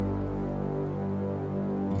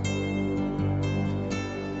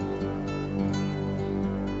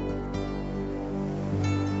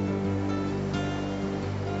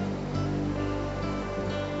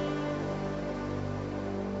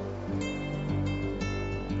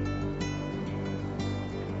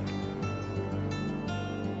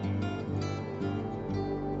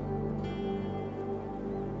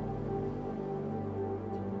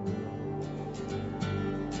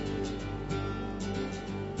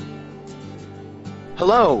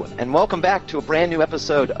Hello, and welcome back to a brand new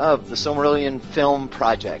episode of the Silmarillion Film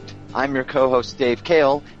Project. I'm your co-host Dave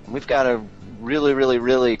Kale, and we've got a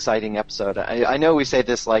really exciting episode. I know we say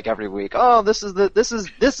this like every week. Oh, this is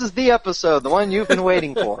the episode, the one you've been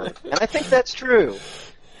waiting for, and I think that's true.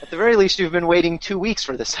 At the very least, you've been waiting 2 weeks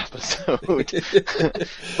for this episode.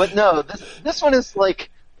 But no, this one is like,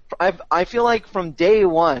 I feel like from day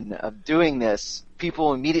one of doing this,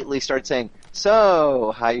 people immediately start saying,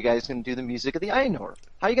 so, how you guys going to do the music of the Ainur?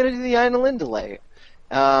 How you going to do the Ainulin delay?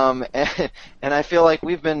 And I feel like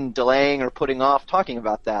we've been delaying or putting off talking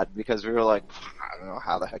about that because we were like, I don't know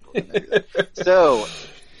how the heck we're going to do that. So,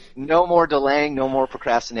 no more delaying, no more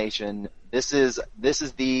procrastination. This is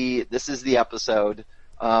the episode.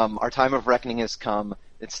 Our time of reckoning has come.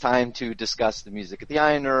 It's time to discuss the music of the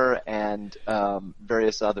Ainur and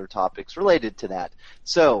various other topics related to that.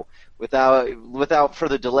 So, without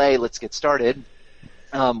further delay, let's get started.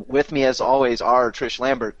 With me, as always, are Trish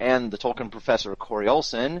Lambert and the Tolkien professor, Corey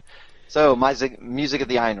Olson. So, music of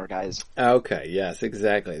the Ainur, guys. Okay, yes,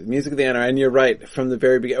 exactly. The music of the Ainur, and you're right, from the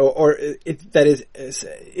very beginning, that is,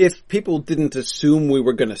 if people didn't assume we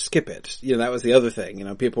were going to skip it, that was the other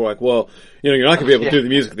thing, people were like, well, you're not going to be able to do the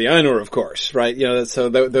music of the Ainur, of course, right? So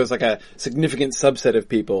there was like a significant subset of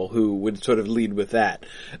people who would sort of lead with that.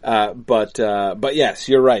 But yes,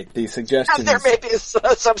 you're right, the suggestions... And there may be a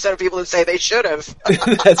subset of people who say they should have.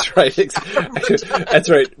 That's right. That's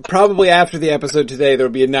right. Probably after the episode today, there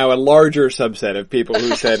will be now a larger subset of people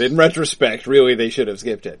who said, in retrospect, really they should have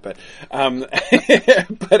skipped it. But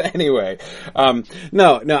anyway,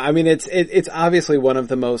 no. I mean, it's obviously one of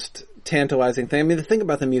the most tantalizing things. I mean, the thing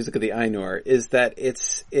about the music of the Ainur is that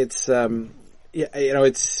it's one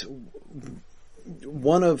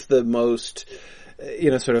of the most,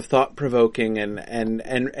 sort of thought-provoking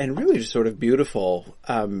and really just sort of beautiful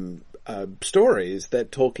stories that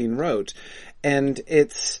Tolkien wrote, and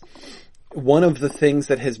it's one of the things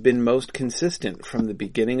that has been most consistent from the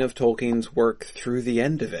beginning of Tolkien's work through the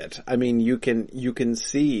end of it. I mean, you can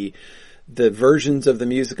see the versions of the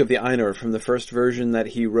music of the Ainur from the first version that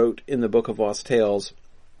he wrote in the Book of Lost Tales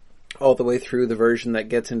all the way through the version that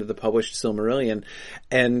gets into the published Silmarillion.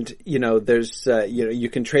 And, there's, you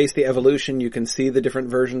can trace the evolution, you can see the different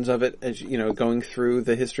versions of it as, going through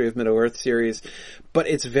the History of Middle-earth series, but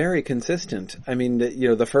it's very consistent. I mean,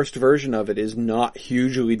 the first version of it is not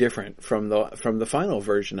hugely different from the final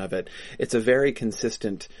version of it. It's a very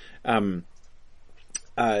consistent,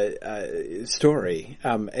 story.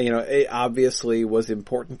 It obviously was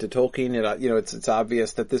important to Tolkien. It's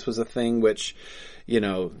obvious that this was a thing which,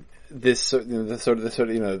 the sort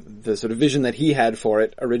of vision that he had for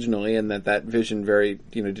it originally, and that vision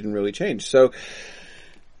didn't really change. So,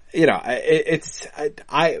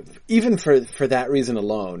 I even for that reason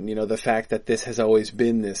alone, the fact that this has always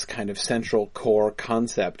been this kind of central core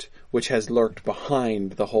concept which has lurked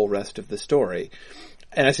behind the whole rest of the story.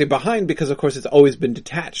 And I say behind because, of course, it's always been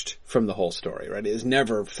detached from the whole story, right? It is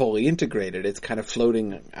never fully integrated. It's kind of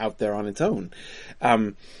floating out there on its own.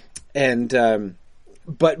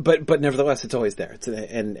 But nevertheless, it's always there.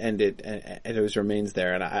 It always remains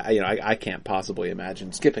there. And I can't possibly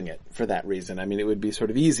imagine skipping it for that reason. I mean, it would be sort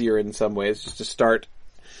of easier in some ways just to start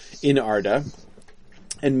in Arda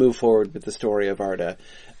and move forward with the story of Arda.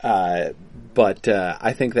 But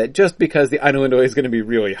I think that just because the Ainulin delay is going to be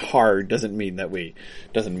really hard doesn't mean that we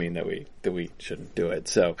shouldn't do it.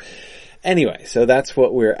 So anyway, so that's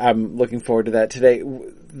what I'm looking forward to that today.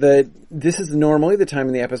 This is normally the time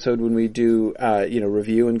in the episode when we do,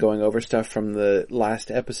 review and going over stuff from the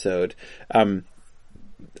last episode. I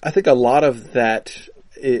think a lot of that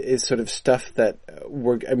is sort of stuff that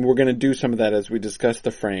we're going to do some of that as we discuss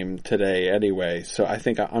the frame today anyway. So I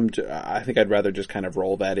think I'd rather just kind of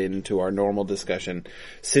roll that into our normal discussion,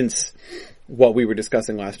 since what we were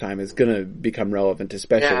discussing last time is going to become relevant,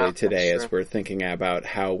 especially today as we're thinking about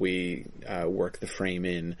how we work the frame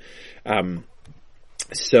in.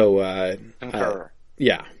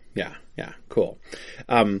 Cool.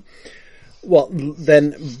 Well,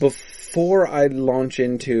 then before I launch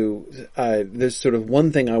into, there's sort of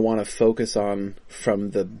one thing I want to focus on from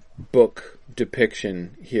the book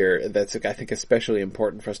depiction here that's, I think, especially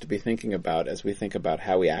important for us to be thinking about as we think about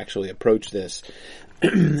how we actually approach this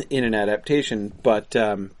in an adaptation. But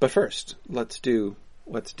first, let's do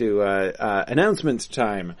announcements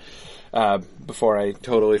time, before I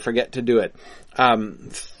totally forget to do it.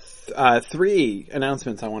 3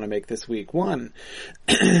 announcements I want to make this week. One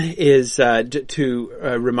is to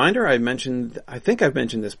reminder. I think I've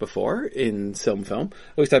mentioned this before in Film.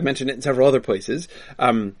 At least I've mentioned it in several other places.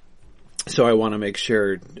 So I want to make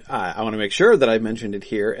sure that I mentioned it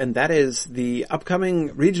here, and that is the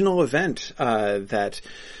upcoming regional event that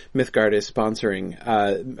Mythgard is sponsoring.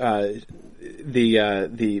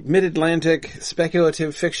 The Mid-Atlantic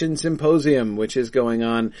Speculative Fiction Symposium, which is going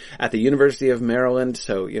on at the University of Maryland.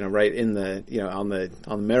 So, right in the, on the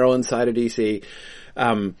Maryland side of DC,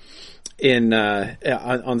 on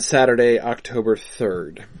Saturday, October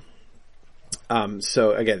 3rd.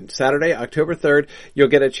 So again, Saturday, October 3rd, you'll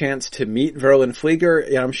get a chance to meet Verlin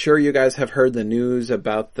Flieger. I'm sure you guys have heard the news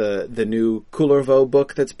about the new Kullervo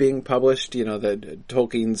book that's being published, that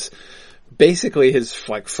Tolkien's basically his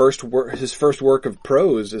first work of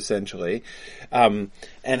prose, essentially, and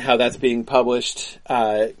how that's being published.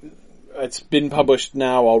 It's been published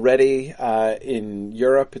now already in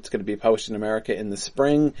Europe. It's going to be published in America in the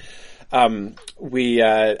spring. Verlin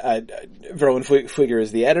Flieger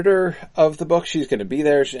is the editor of the book. She's going to be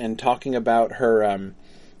there and talking about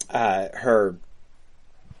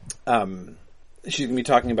she's going to be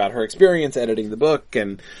talking about her experience editing the book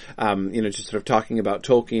and, just sort of talking about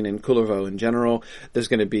Tolkien and Kullervo in general. There's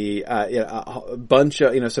going to be, a bunch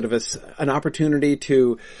of, an opportunity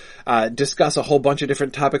to, discuss a whole bunch of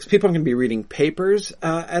different topics. People are going to be reading papers,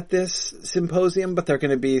 at this symposium, but they're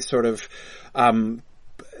going to be sort of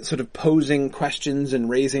posing questions and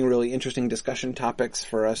raising really interesting discussion topics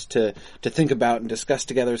for us to think about and discuss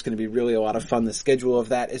together. It's going to be really a lot of fun. The schedule of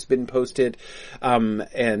that has been posted. So I'm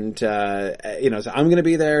going to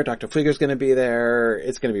be there. Dr. Flieger's going to be there.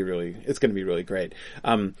 It's going to be really great.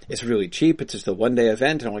 It's really cheap. It's just a one-day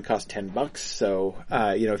event. It only costs $10. So,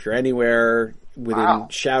 if you're anywhere within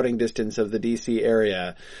shouting distance of the DC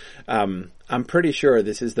area, I'm pretty sure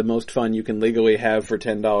this is the most fun you can legally have for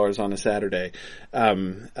 $10 on a Saturday,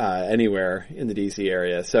 anywhere in the DC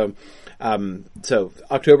area. So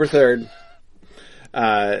October 3rd,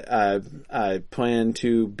 I plan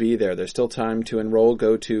to be there. There's still time to enroll.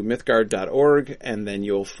 Go to mythgard.org and then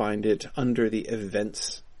you'll find it under the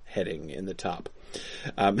events heading in the top.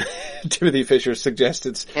 Timothy Fisher suggests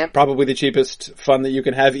it's probably the cheapest fun that you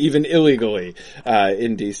can have, even illegally,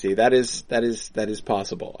 in DC. That is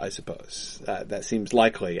possible, I suppose. That seems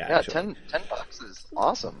likely, actually. Yeah, $10 is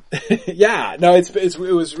awesome. Yeah, no, it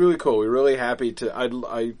was really cool. We're really happy to.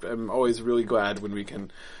 I am always really glad when we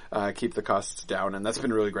can keep the costs down, and that's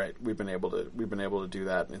been really great. We've been able to do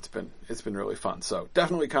that, and it's been really fun. So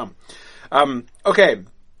definitely come. Okay.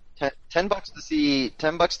 $10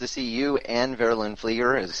 to see you and Verlin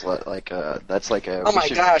Flieger is that's like a. Oh my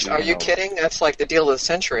gosh! Are you kidding? That's like the deal of the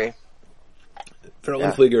century.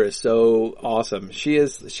 Verlin Flieger is so awesome. She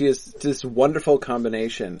is this wonderful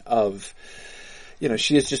combination of,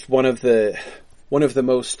 she is just one of the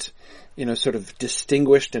most, sort of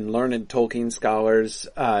distinguished and learned Tolkien scholars,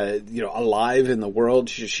 alive in the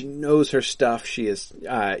world. She knows her stuff. She is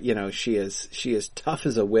tough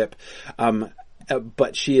as a whip.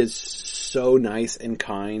 But she is so nice and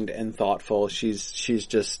kind and thoughtful. She's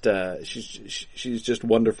just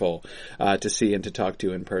wonderful to see and to talk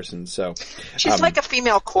to in person. So she's like a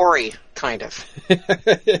female Corey, kind of.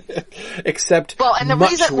 Except and the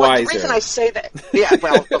reason I say that,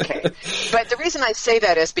 okay. But the reason I say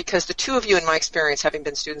that is because the two of you, in my experience, having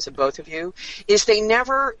been students of both of you, is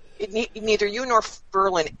neither you nor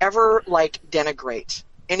Verlin ever denigrate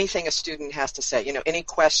anything a student has to say. Any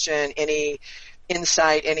question, any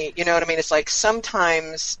insight, you know what I mean? It's like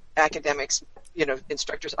sometimes academics,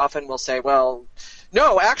 instructors often will say, well,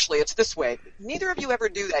 no, actually it's this way. Neither of you ever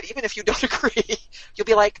do that. Even if you don't agree, you'll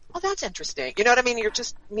be like, oh, that's interesting. You know what I mean?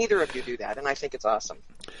 Neither of you do that. And I think it's awesome.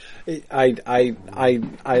 I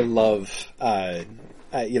love,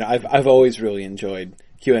 I've always really enjoyed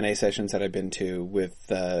Q&A sessions that I've been to with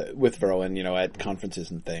Verlin, at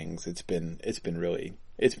conferences and things. It's been really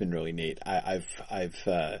neat.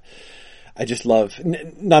 I just love,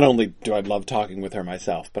 not only do I love talking with her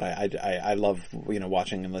myself, but I love,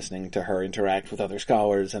 watching and listening to her interact with other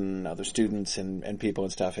scholars and other students and people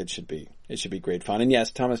and stuff. It should be great fun. And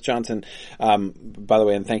yes, Thomas Johnson, by the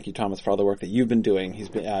way, and thank you, Thomas, for all the work that you've been doing.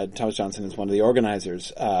 Thomas Johnson is one of the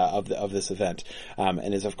organizers, of this event,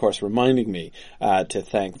 and is of course reminding me, to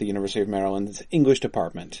thank the University of Maryland's English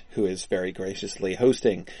department, who is very graciously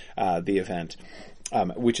hosting, the event.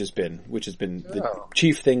 Which has been the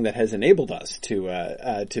chief thing that has enabled us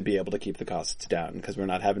to be able to keep the costs down, because we're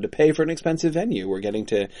not having to pay for an expensive venue. We're getting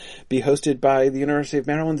to be hosted by the University of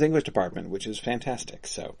Maryland's English department, which is fantastic.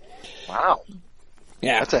 So, wow,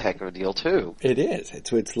 yeah, that's a heck of a deal too. It is.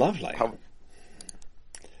 It's lovely.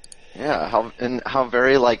 How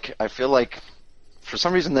very I feel like for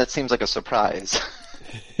some reason that seems like a surprise.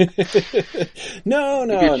 No.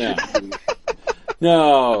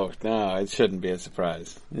 No, it shouldn't be a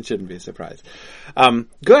surprise.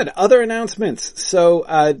 Good. Other announcements. So,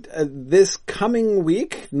 this coming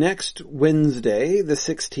week, next Wednesday, the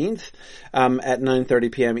 16th, at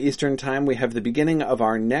 9:30 p.m. Eastern Time, we have the beginning of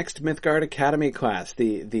our next Mythgard Academy class.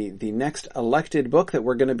 The next elected book that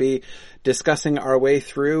we're going to be discussing our way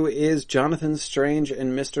through is Jonathan Strange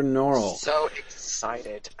and Mr. Norrell. So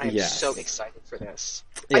excited. I'm so excited for this.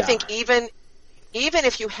 Yeah. I think even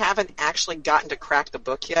if you haven't actually gotten to crack the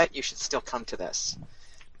book yet, you should still come to this.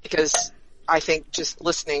 Because I think just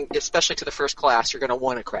listening, especially to the first class, you're going to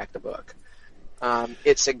want to crack the book.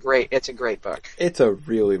 It's a great book. It's a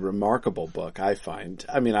really remarkable book, I find.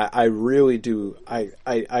 I mean, I really do.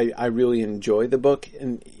 I really enjoy the book,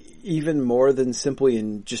 and even more than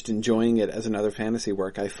simply just enjoying it as another fantasy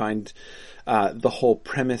work, I find the whole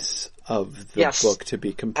premise of the book to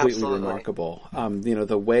be completely remarkable.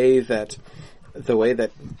 The way that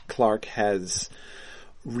Clarke has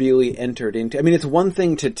really entered into... I mean, it's one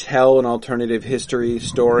thing to tell an alternative history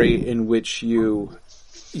story in which you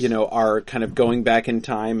are kind of going back in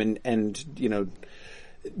time and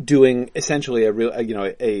doing essentially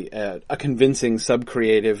a convincing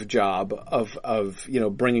sub-creative job of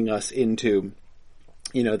bringing us into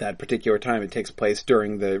that particular time. It takes place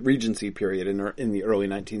during the Regency period in the early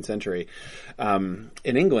 19th century in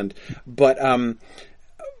England, but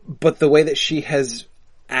the way that she has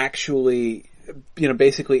actually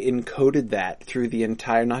basically encoded that through the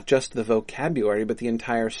entire, not just the vocabulary, but the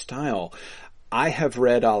entire style. I have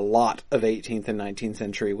read a lot of 18th and 19th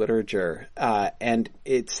century literature, and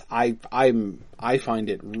I find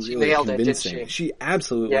it really convincing. She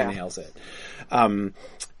absolutely nails it.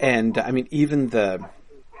 And I mean, even the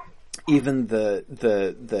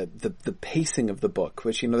pacing of the book,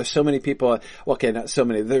 which, there's so many people, well, okay, not so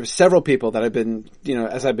many, there's several people that have been,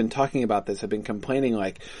 as I've been talking about this, have been complaining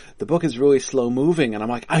like, the book is really slow moving, and I'm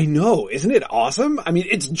like, I know, isn't it awesome? I mean,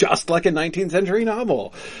 it's just like a 19th century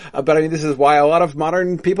novel. But I mean, this is why a lot of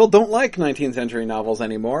modern people don't like 19th century novels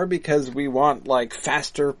anymore, because we want like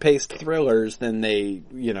faster paced thrillers than they,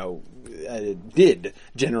 did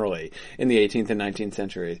generally in the 18th and 19th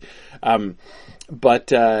centuries.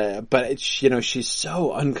 But it's, she's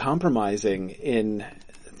so uncompromising in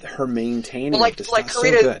her maintaining. Well, like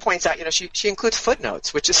Karita points out, she includes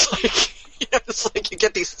footnotes, which is like, it's like you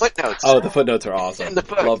get these footnotes. Oh, the footnotes are awesome. In the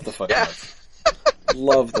book. Love the footnotes. Yeah.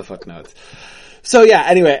 Love the footnotes. So yeah,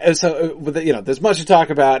 anyway, there's much to talk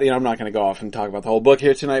about. I'm not going to go off and talk about the whole book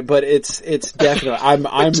here tonight, but it's definitely, I'm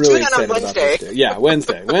really excited about this. Yeah,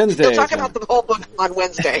 Wednesday. We'll talk about the whole book on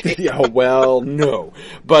Wednesday. Yeah, well, no.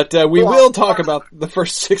 But, we will talk about the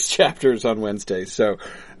first 6 chapters on Wednesday. So,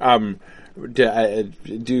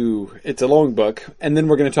 it's a long book, and then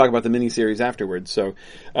we're going to talk about the miniseries afterwards. So,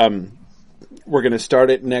 we're going to start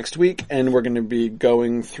it next week, and we're going to be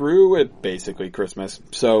going through it basically Christmas.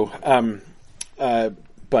 So,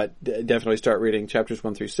 but definitely start reading chapters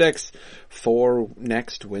 1 through 6 for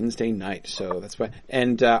next Wednesday night. So that's why.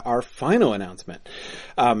 And our final announcement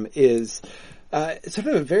is sort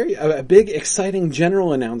of a big, exciting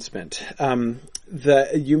general announcement.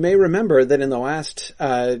 You may remember that in the last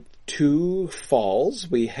 2 falls,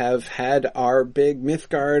 we have had our big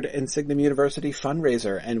Mythgard and Signum University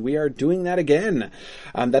fundraiser, and we are doing that again.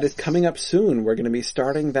 That is coming up soon. We're going to be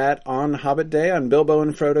starting that on Hobbit Day, on Bilbo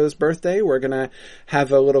and Frodo's birthday. We're going to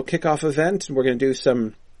have a little kickoff event, and we're going to do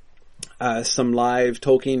some live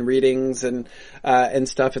Tolkien readings and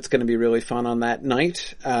stuff. It's going to be really fun on that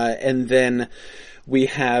night. And then we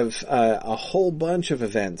have a whole bunch of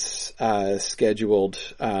events scheduled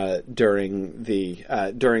during the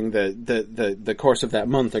course of that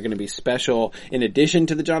month. They're going to be special. In addition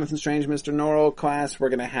to the Jonathan Strange, Mr. Norrell class, we're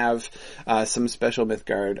going to have some special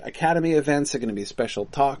Mythgard Academy events. They're going to be special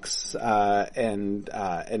talks and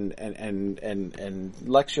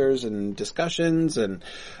lectures and discussions and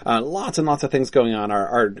lots and lots of things going on.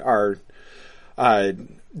 Our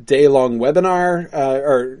day-long webinar,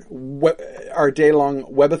 our day-long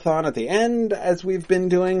webathon at the end, as we've been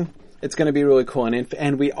doing. It's going to be really cool.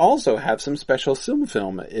 And we also have some special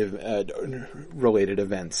film related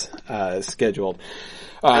events scheduled.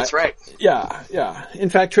 That's right. Yeah. In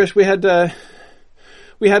fact, Trish, we had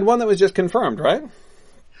one that was just confirmed, right?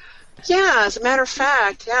 Yeah, as a matter of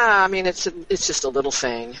fact, I mean, it's just a little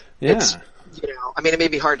thing. Yeah. It may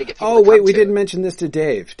be hard to get people to wait, we didn't mention this to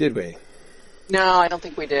Dave, did we? No, I don't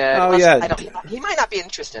think we did. Oh, yeah. He might not be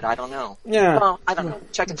interested. I don't know. Yeah. Well, I don't know.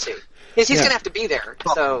 Check and see. He's going to have to be there.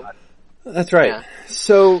 So. That's right. Yeah.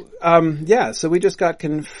 So, so we just got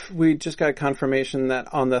confirmation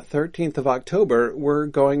that on the 13th of October, we're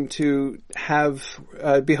going to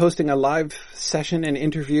be hosting a live session and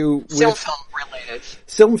interview with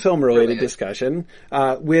film related discussion,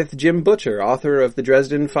 with Jim Butcher, author of the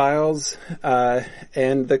Dresden Files,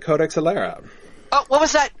 and the Codex Alera. Oh, what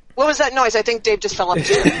was that? What was that noise? I think Dave just fell off his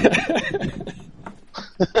chair.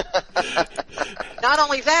 Not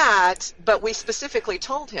only that, but we specifically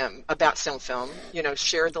told him about Film,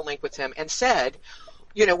 shared the link with him and said,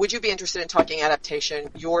 would you be interested in talking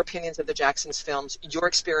adaptation, your opinions of the Jacksons films, your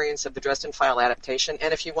experience of the Dresden File adaptation,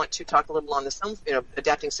 and if you want to talk a little on the film,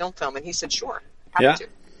 adapting film, and he said, sure, happy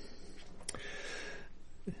to.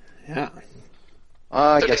 Yeah.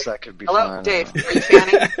 I guess that could be fun. Hello, Dave. Are you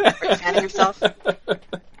fanning yourself? I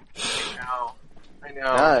know.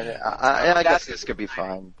 I guess this could be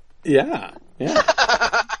fun. Yeah. Yeah,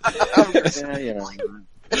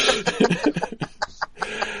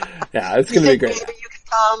 it's going to be great. Maybe you can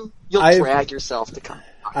come. You'll drag yourself to come.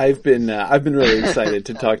 I've been really excited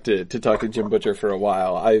to talk to Jim Butcher for a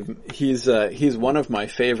while. He's one of my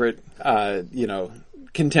favorite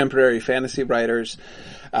contemporary fantasy writers,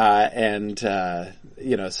 so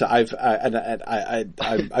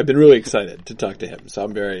I've been really excited to talk to him. So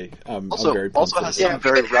I'm very pumped. Also has some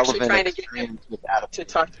very relevant experience with adaptation. To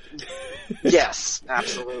talk. Yes,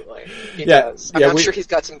 absolutely. He does. I'm sure he's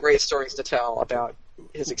got some great stories to tell about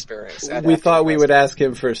his experience. We thought we would ask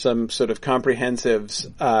him for some sort of comprehensives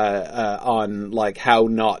on like how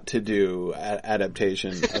not to do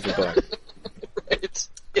adaptation of a book. Right.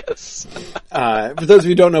 Yes. For those of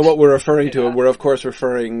you who don't know what we're referring to, we're of course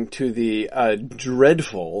referring to the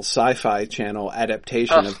dreadful Sci-Fi Channel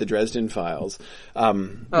adaptation of the Dresden Files,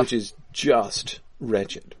 which is just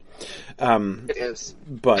wretched. It is.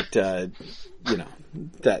 But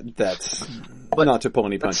that's not to pull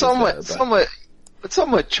any punches.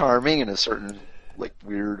 Somewhat charming in a certain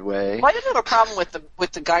weird way. Well, I didn't have a problem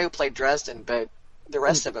with the guy who played Dresden, but the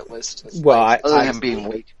rest of it was just other than him being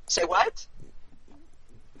way. Say what?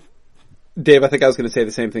 Dave, I think I was going to say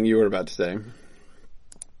the same thing you were about to say.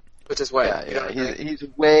 Which is what? Yeah. He's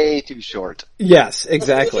way too short. Yes,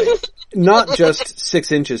 exactly. Not just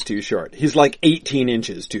 6 inches too short. He's like 18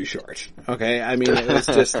 inches too short. Okay? I mean, it was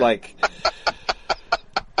just like...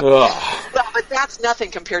 Ugh. Well, but that's nothing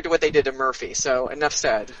compared to what they did to Murphy, so enough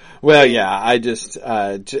said. Well, yeah, I just,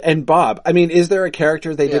 and Bob, I mean, is there a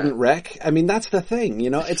character they didn't wreck? I mean, that's the thing,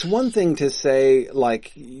 it's one thing to say,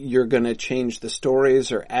 you're gonna change the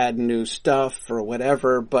stories or add new stuff or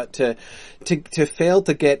whatever, but to fail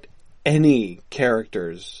to get any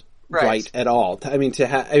characters right at all.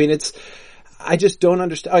 I just don't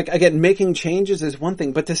understand. Again, making changes is one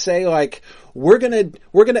thing, but to say we're gonna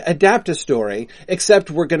adapt a story,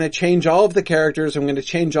 except we're gonna change all of the characters and we're gonna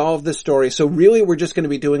change all of the story. So really, we're just gonna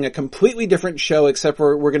be doing a completely different show, except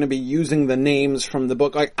we're gonna be using the names from the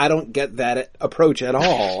book. I don't get that approach at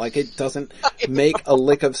all. It doesn't make a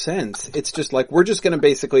lick of sense. It's just we're just gonna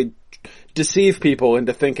basically deceive people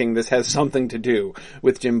into thinking this has something to do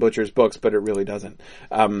with Jim Butcher's books, but it really doesn't.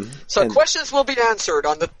 Questions will be answered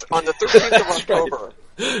on the 13th of October.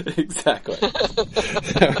 Exactly.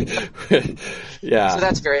 Yeah. So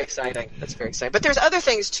that's very exciting. But there's other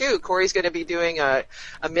things too. Corey's going to be doing a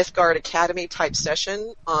Mythgard Academy type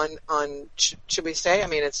session on should we say? I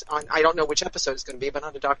mean, it's on. I don't know which episode it's going to be, but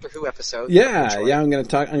on a Doctor Who episode. Yeah. I'm going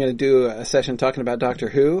to do a session talking about Doctor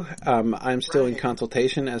Who. I'm still in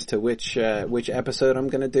consultation as to which episode I'm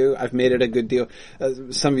going to do. I've made it a good deal.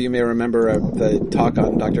 Some of you may remember the talk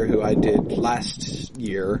on Doctor Who I did last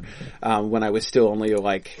year when I was still only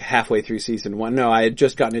halfway through season 1. No, I had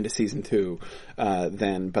just gotten into season 2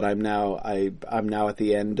 then, but I'm now at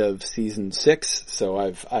the end of season 6, so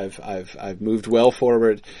I've moved well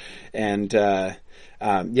forward, and so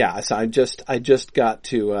I just got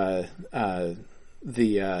to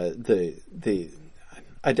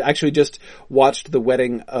I actually just watched the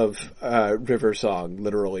wedding of River Song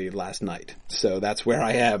literally last night, so that's where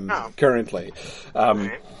I am currently.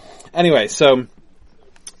 Anyway, so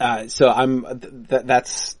that's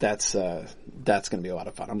going to be a lot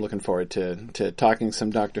of fun. I'm looking forward to talking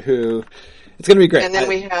some Doctor Who. It's going to be great. And then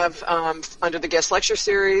we have, under the guest lecture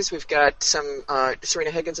series, we've got some,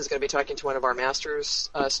 Serena Higgins is going to be talking to one of our master's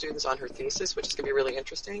students on her thesis, which is going to be really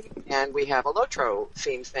interesting. And we have a Lotro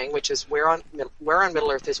theme thing, which is Where on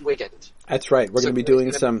Middle Earth is Wiggins. That's right. We're going to be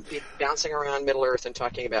doing some... bouncing around Middle Earth and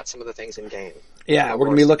talking about some of the things in game. Yeah, we're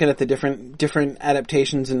going to be looking at the different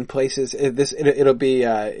adaptations and places. It'll be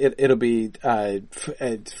fun,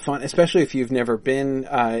 especially if you've never been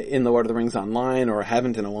in the Lord of the Rings online or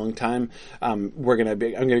haven't in a long time. I'm going to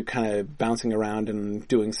be kind of bouncing around and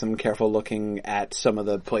doing some careful looking at some of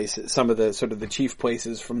the places, some of the sort of the chief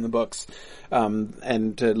places from the books,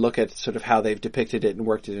 and to look at sort of how they've depicted it and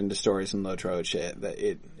worked it into stories in Lotro.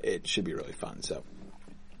 It should be really fun. So,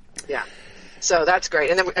 yeah. So that's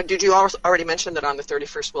great. And then, did you already mention that on the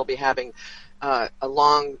 31st we'll be having a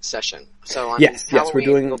long session? So on yes, Halloween, we're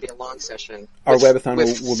doing. Will be a long session. Our webathon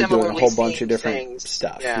will be doing a whole bunch of different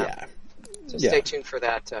stuff. Yeah. So stay tuned for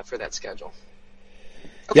that schedule.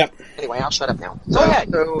 Okay. Yep. Anyway, I'll shut up now. Go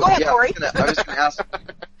ahead, Corey.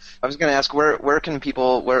 I was going to ask where can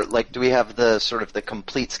people do we have the sort of the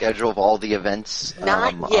complete schedule of all the events?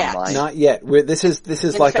 Not yet. Online? Not yet. This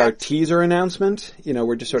is like our teaser announcement.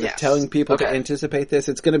 We're just sort of telling people to anticipate this.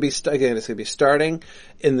 It's going to be it's going to be starting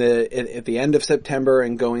at the end of September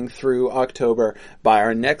and going through October. By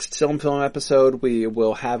our next film episode, we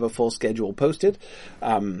will have a full schedule posted,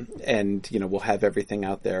 and we'll have everything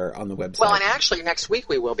out there on the website. Well, and actually next week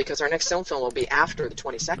we will, because our next film will be after the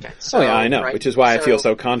 22nd. So, I know, right? Which is why I feel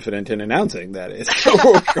so confident in announcing that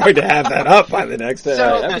we're going to have that up by the next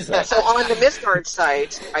episode. So on the Mythgard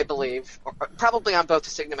site, I believe, or probably on both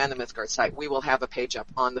the Signum and the Mythgard site, we will have a page up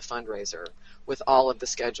on the fundraiser with all of the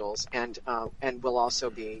schedules, and we'll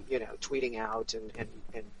also be tweeting out and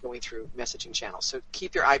going through messaging channels. So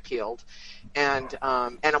keep your eye peeled, and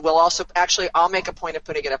we'll also I'll make a point of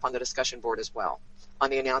putting it up on the discussion board as well, on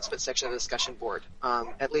the announcement section of the discussion board,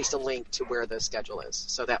 at least a link to where the schedule is,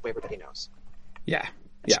 so that way everybody knows. Yeah.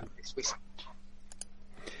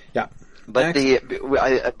 But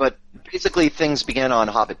basically things begin on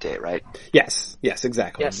Hobbit Day, right? Yes,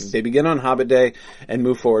 exactly. Yes. They begin on Hobbit Day and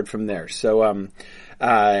move forward from there. So,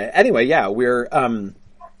 anyway, we're,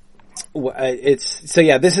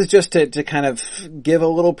 this is just to kind of give a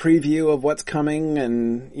little preview of what's coming,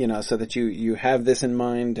 and so that you have this in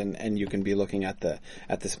mind, and you can be looking at the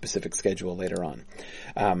specific schedule later on.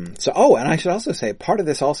 And I should also say, part of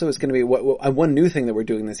this also is going to be one new thing that we're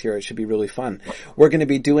doing this year. It should be really fun. We're going to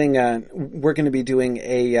be doing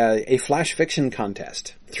a flash fiction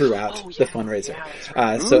contest throughout the fundraiser.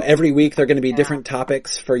 Right. So every week there are going to be different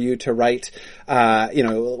topics for you to write,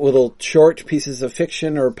 little short pieces of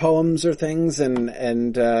fiction or poems or things,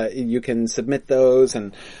 and you can submit those,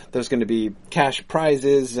 and there's going to be cash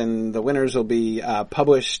prizes, and the winners will be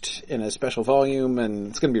published in a special volume, and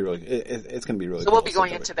it's going to be really So cool. we'll be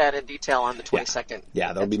going into that in detail on the 22nd.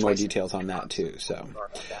 Yeah, there'll be more details on that too. So,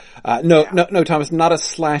 no, Thomas, not a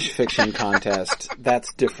slash fiction contest.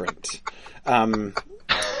 That's different. Not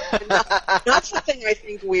something I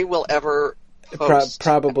think we will ever post.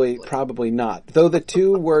 Probably not. Though the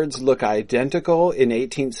two words look identical in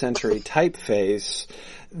 18th century typeface,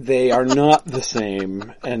 they are not the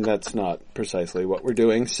same, and that's not precisely what we're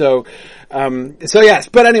doing. So yes.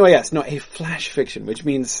 But anyway, yes. No, a flash fiction, which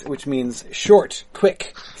means short,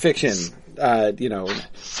 quick fiction.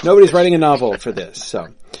 Nobody's writing a novel for this. So,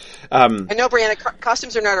 I know, Brianna,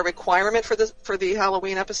 costumes are not a requirement for the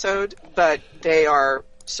Halloween episode, but they are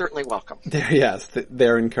certainly welcome.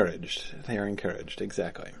 They're encouraged. They are encouraged.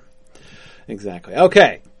 Exactly.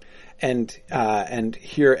 Okay. And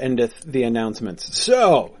here endeth the announcements.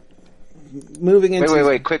 So, moving into...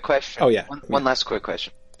 Wait, quick question. Oh, yeah. One last quick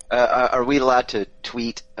question. Are we allowed to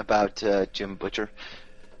tweet about Jim Butcher?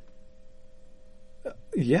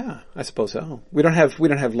 Yeah, I suppose so. We don't have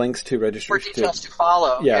links to register. More details to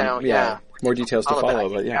follow. More details to follow,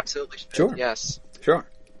 but yeah. Absolutely. Sure. Yes. Sure.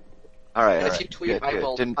 All right. And if you tweet, good. I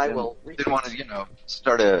will didn't want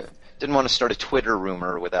to, didn't want to start a Twitter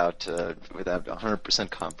rumor without 100%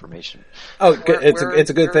 confirmation. Oh, it's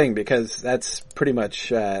a good thing, because that's pretty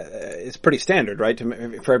much it's pretty standard, right?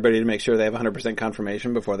 For everybody to make sure they have 100%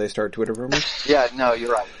 confirmation before they start Twitter rumors. Yeah, no,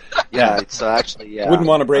 you're right. Yeah, it's actually wouldn't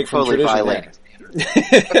want to break from totally tradition there.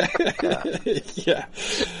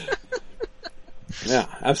 Yeah,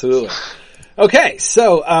 absolutely. Okay,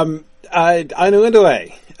 so Aino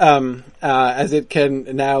Indole, as it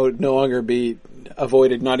can now no longer be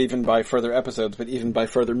avoided, not even by further episodes, but even by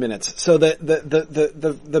further minutes. So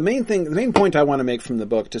the main point I want to make from the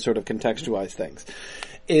book, to sort of contextualize things,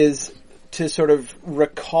 is to sort of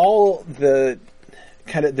recall the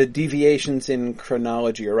kind of the deviations in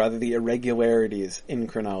chronology, or rather the irregularities in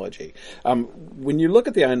chronology. When you look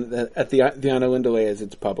at the Aino Indole as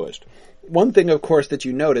it's published, one thing, of course, that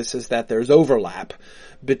you notice is that there's overlap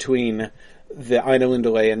between the Aino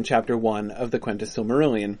Indole and Chapter 1 of the Quenta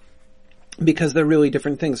Silmarillion, because they're really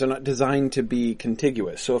different things. They're not designed to be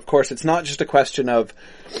contiguous. So, of course, it's not just a question of,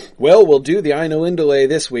 well, we'll do the Aino Indole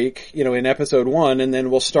this week, in Episode 1, and then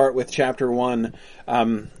we'll start with Chapter 1,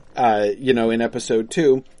 in Episode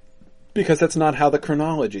 2, because that's not how the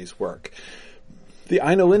chronologies work. The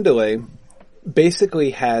Aino Indole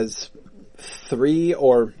basically has 3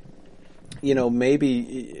 or,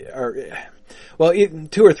 maybe, well,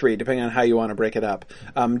 2 or 3, depending on how you want to break it up,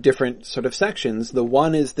 different sort of sections. The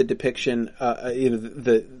one is the depiction,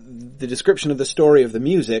 the description of the story of the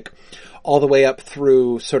music, all the way up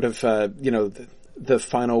through sort of, the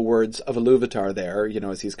final words of Iluvatar there,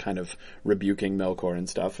 as he's kind of rebuking Melkor and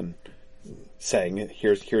stuff and saying,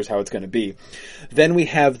 here's how it's going to be. Then we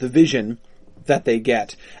have the vision that they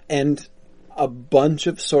get, and a bunch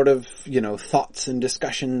of sort of, thoughts and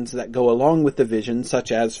discussions that go along with the vision,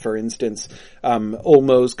 such as, for instance,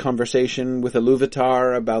 Ulmo's conversation with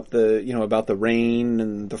Iluvatar about the rain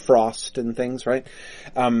and the frost and things, right?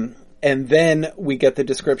 And then we get the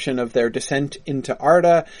description of their descent into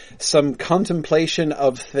Arda, some contemplation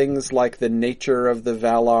of things like the nature of the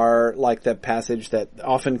Valar, like that passage that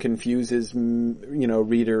often confuses,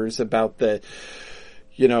 readers about the,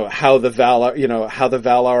 how the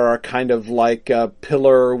Valar are kind of like a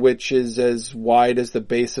pillar which is as wide as the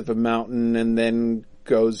base of a mountain and then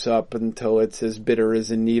goes up until it's as bitter as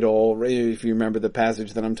a needle, if you remember the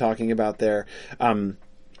passage that I'm talking about there.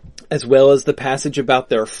 As well as the passage about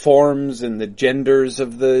their forms and the genders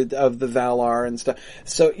of the Valar and stuff.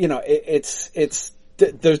 So,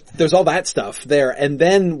 there's all that stuff there. And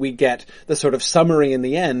then we get the sort of summary in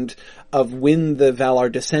the end of when the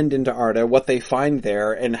Valar descend into Arda, what they find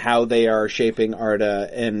there, and how they are shaping Arda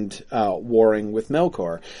and warring with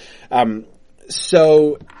Melkor. That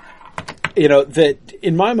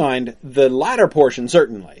in my mind, the latter portion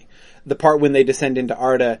certainly. The part when they descend into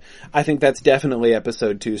Arda, I think that's definitely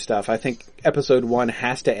episode 2 stuff. I think episode 1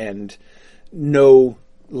 has to end no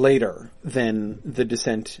later than the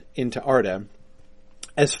descent into Arda,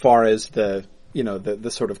 as far as the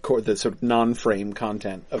sort of non-frame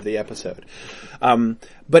content of the episode.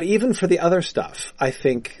 But even for the other stuff, I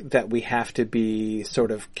think that we have to be sort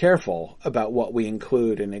of careful about what we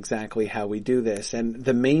include and exactly how we do this. And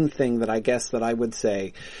the main thing that I guess that I would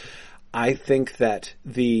say, I think that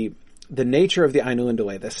the nature of the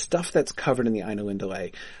Ainulindalë, the stuff that's covered in the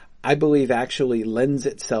Ainulindalë, I believe actually lends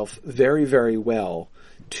itself very, very well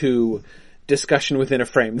to discussion within a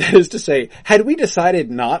frame. That is to say, had we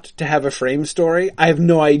decided not to have a frame story, I have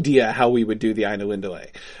no idea how we would do the Ainulindalë.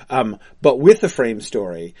 But with the frame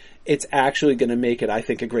story, it's actually going to make it, I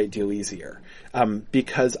think, a great deal easier.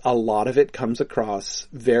 Because a lot of it comes across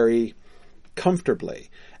very comfortably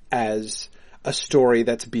as a story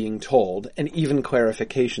that's being told, and even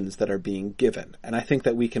clarifications that are being given. And I think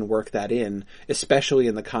that we can work that in, especially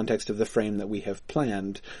in the context of the frame that we have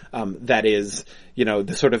planned. That is,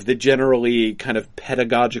 the sort of the generally kind of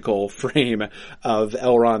pedagogical frame of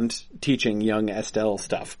Elrond teaching young Estelle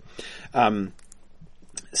stuff.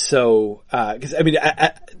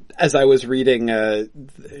 As I was rereading the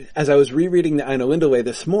Ainulindalë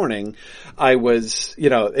this morning, I was,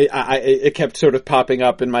 it kept sort of popping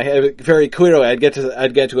up in my head very clearly. I'd get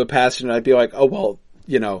to a passage and I'd be like, oh, well,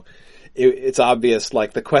 it's obvious,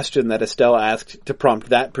 like the question that Estelle asked to prompt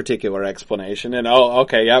that particular explanation. And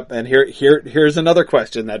okay, yep. And here's another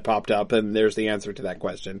question that popped up, and there's the answer to that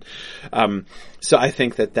question. So I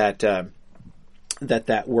think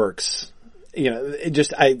that works.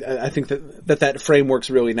 I think that frame works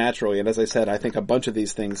really naturally. And as I said, I think a bunch of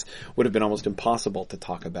these things would have been almost impossible to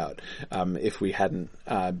talk about, if we hadn't,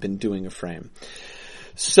 been doing a frame.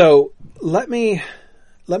 So let me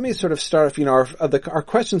sort of start off, our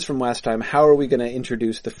questions from last time. How are we going to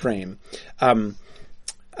introduce the frame? How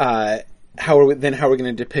are we going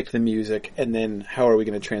to depict the music? And then how are we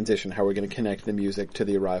going to transition? How are we going to connect the music to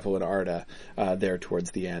the arrival at Arda, there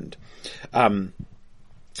towards the end?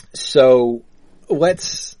 So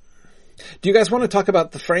do you guys want to talk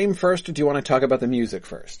about the frame first, or do you want to talk about the music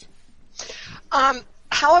first?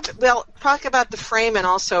 Talk about the frame and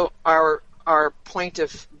also our point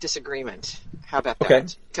of disagreement. How about that? Okay.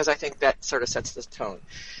 Because I think that sort of sets the tone.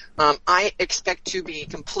 I expect to be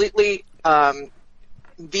completely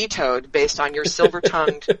vetoed based on your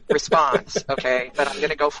silver-tongued response, okay? But I'm going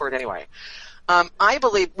to go for it anyway. I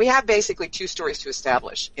believe we have basically 2 stories to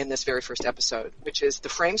establish in this very first episode, which is the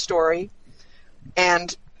frame story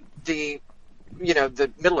and the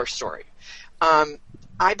Middle-earth story.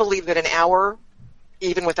 I believe that an hour,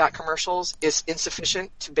 even without commercials, is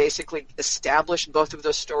insufficient to basically establish both of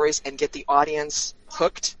those stories and get the audience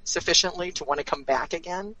hooked sufficiently to want to come back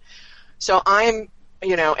again. So I'm,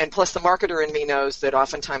 and plus the marketer in me knows that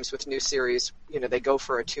oftentimes with new series, they go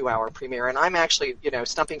for a 2-hour premiere, and I'm actually,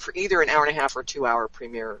 stumping for either an hour and a half or 2-hour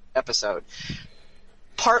premiere episode.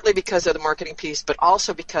 Partly because of the marketing piece, but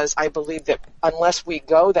also because I believe that unless we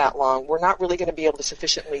go that long, we're not really going to be able to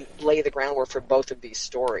sufficiently lay the groundwork for both of these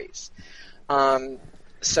stories.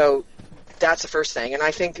 So that's the first thing. And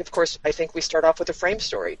I think, of course, we start off with a frame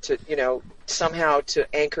story to, somehow to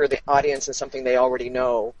anchor the audience in something they already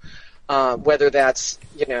know. Whether that's,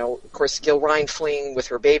 of course, Gilrine fleeing with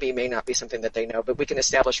her baby may not be something that they know, but we can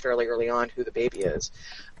establish fairly early on who the baby is.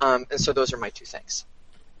 And so those are my two things.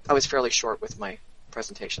 I was fairly short with my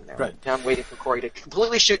presentation there. Right. Now I'm waiting for Corey to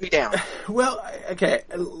completely shoot me down. Well, okay.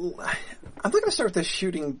 I'm not going to start with the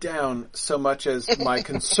shooting down so much as my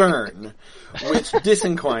concern, which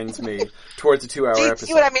disinclines me towards a 2-hour episode.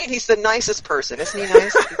 See what I mean? He's the nicest person. Isn't he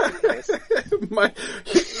nice? He's really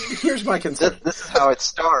nice. Here's my concern. This is how it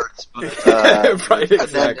starts. But, right,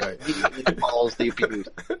 exactly. Then follows the abuse.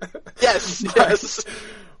 Yes.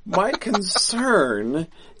 My concern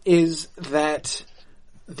is that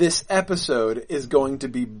this episode is going to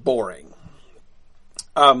be boring.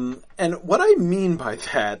 And what I mean by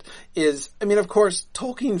that is, of course,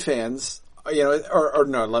 Tolkien fans, or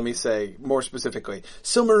no, let me say more specifically,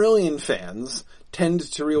 Silmarillion fans tend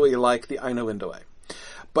to really like the Ainulindalë.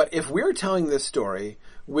 But if we're telling this story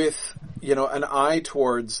with, an eye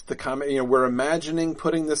towards the comment, we're imagining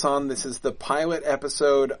putting this on, this is the pilot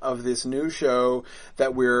episode of this new show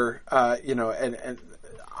that we're, I'm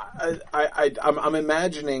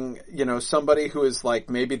imagining, somebody who is like,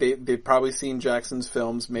 maybe they've probably seen Jackson's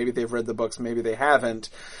films, maybe they've read the books, maybe they haven't.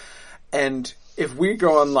 And if we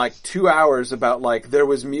go on like 2 hours about like, there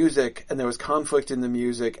was music and there was conflict in the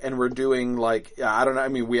music and we're doing like, I don't know,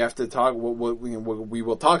 we have to talk, we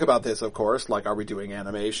will talk about this, of course, like, are we doing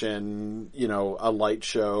animation, a light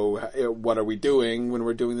show, what are we doing when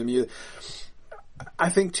we're doing the music? I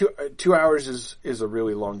think 2 hours is a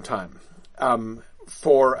really long time.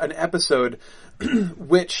 For an episode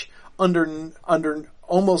which under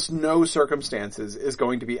almost no circumstances is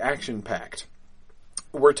going to be action-packed.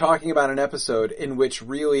 We're talking about an episode in which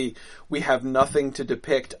really we have nothing to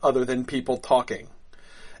depict other than people talking.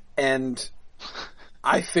 And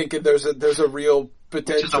I think there's a real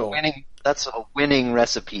potential. That's a winning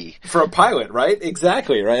recipe. For a pilot, right?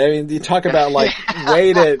 Exactly, right? You talk about like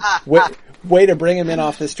way to bring him in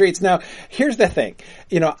off the streets. Now, here's the thing.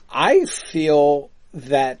 I feel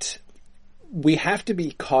that we have to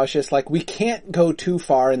be cautious. Like, we can't go too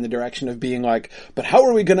far in the direction of being like, but how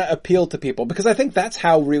are we going to appeal to people? Because I think that's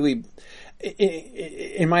how really,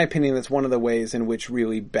 in my opinion, that's one of the ways in which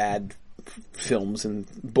really bad films and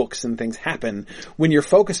books and things happen, when you're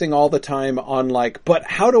focusing all the time on like, but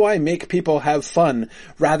how do I make people have fun,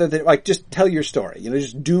 rather than like, just tell your story,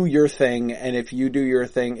 just do your thing. And if you do your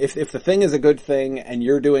thing, if the thing is a good thing and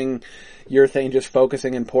you're doing your thing, just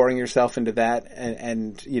focusing and pouring yourself into that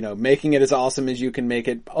and making it as awesome as you can make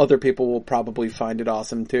it, other people will probably find it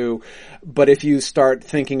awesome too. But if you start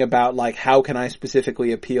thinking about like, how can I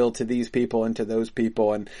specifically appeal to these people and to those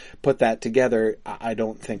people and put that together, I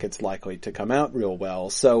don't think it's likely to come out real well.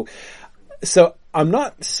 So I'm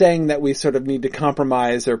not saying that we sort of need to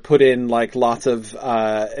compromise or put in like lots of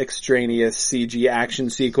extraneous CG action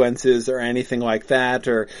sequences or anything like that,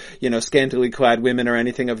 or scantily clad women or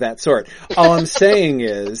anything of that sort. All I'm saying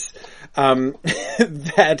is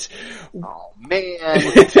that. Oh man!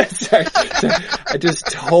 sorry, I just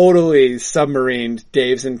totally submarined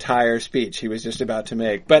Dave's entire speech he was just about to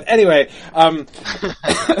make. But anyway, but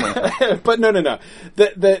no.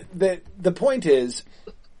 The point is,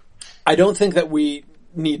 I don't think that we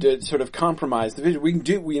need to sort of compromise the vision.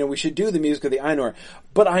 We should do the music of the Ainur,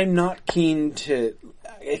 but I'm not keen to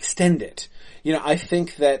extend it. I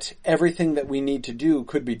think that everything that we need to do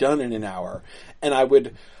could be done in an hour, and I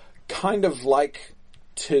would kind of like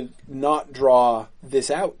to not draw this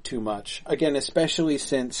out too much. Again, especially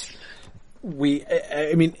since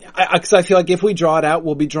because I feel like if we draw it out,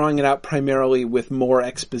 we'll be drawing it out primarily with more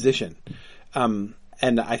exposition.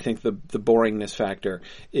 And I think the boringness factor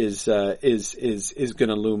is going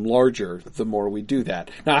to loom larger the more we do that.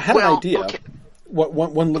 Now, I had an idea, okay.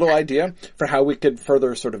 One little idea for how we could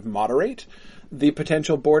further sort of moderate the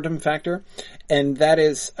potential boredom factor, and that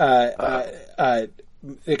is no.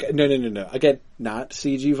 Again, not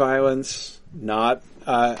CG violence, not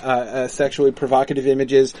sexually provocative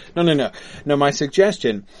images. No. My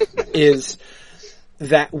suggestion is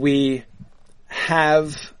that we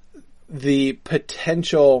have the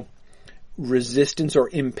potential resistance or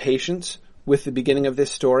impatience with the beginning of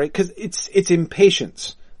this story, because it's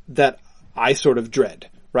impatience that I sort of dread,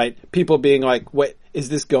 right? People being like, what, is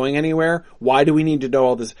this going anywhere? Why do we need to know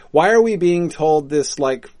all this? Why are we being told this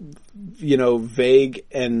like, vague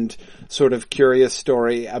and sort of curious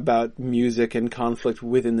story about music and conflict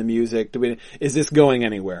within the music? Is this going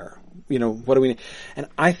anywhere? What do we need? And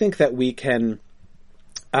I think that we can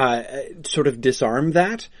sort of disarm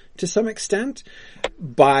that to some extent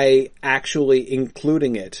by actually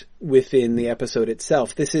including it within the episode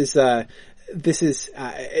itself. Tolkien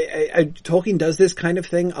does this kind of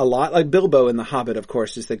thing a lot. Like Bilbo in The Hobbit, of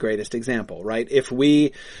course, is the greatest example, right?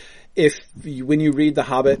 When you read The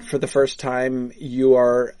Hobbit for the first time, you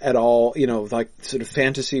are at all, like sort of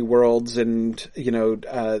fantasy worlds and,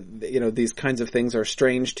 these kinds of things are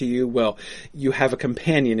strange to you. Well, you have a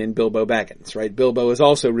companion in Bilbo Baggins, right? Bilbo is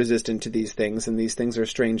also resistant to these things and these things are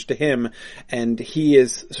strange to him. And he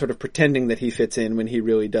is sort of pretending that he fits in when he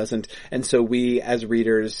really doesn't. And so we as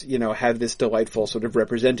readers, have this delightful sort of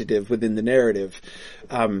representative within the narrative,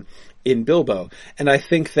 in Bilbo. And I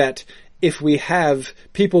think that if we have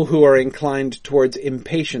people who are inclined towards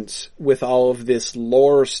impatience with all of this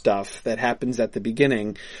lore stuff that happens at the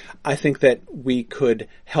beginning, I think that we could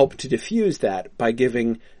help to diffuse that by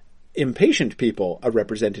giving impatient people a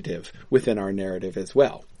representative within our narrative as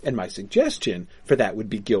well. And my suggestion for that would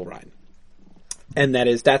be Gilrain. And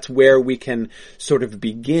that's where we can sort of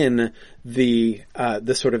begin the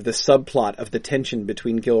sort of the subplot of the tension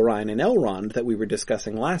between Gilrain and Elrond that we were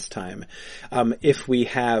discussing last time. If we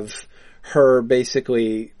have her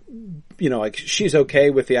basically, like she's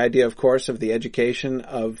okay with the idea, of course, of the education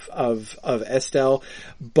of Estelle,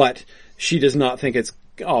 but she does not think it's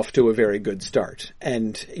off to a very good start.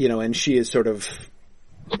 And, and she is sort of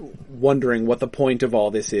wondering what the point of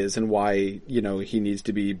all this is and why, he needs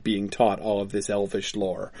to be being taught all of this elvish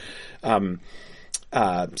lore. So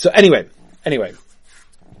anyway.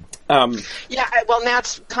 Yeah, well,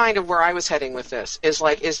 that's kind of where I was heading with this.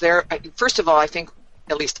 Is there, first of all, I think,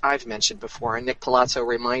 at least I've mentioned before, and Nick Palazzo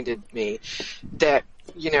reminded me that,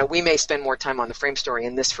 we may spend more time on the frame story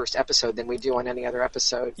in this first episode than we do on any other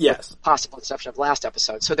episode. Yes. With possible exception of last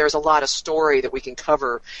episode. So there's a lot of story that we can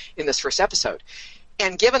cover in this first episode.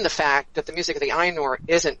 And given the fact that the music of the Ainur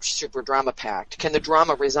isn't super drama-packed, can the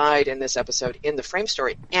drama reside in this episode in the frame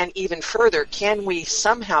story? And even further, can we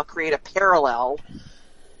somehow create a parallel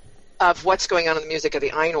of what's going on in the music of the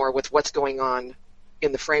Ainur with what's going on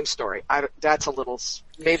in the frame story? That's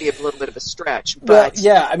maybe a little bit of a stretch, but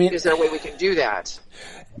is there a way we can do that?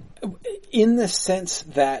 In the sense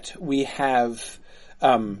that we have,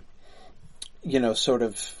 sort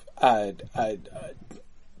of,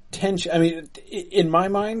 tension. I mean, in my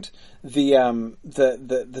mind, the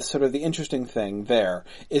sort of the interesting thing there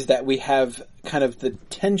is that we have kind of the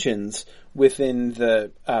tensions within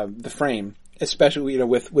the frame, especially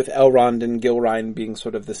with Elrond and Gilrain being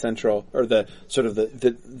sort of the central or the sort of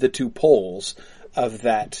the two poles of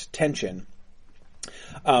that tension.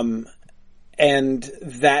 And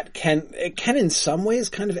that can in some ways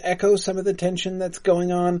kind of echo some of the tension that's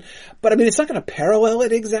going on. But I mean, it's not going to parallel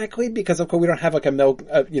it exactly because of course we don't have like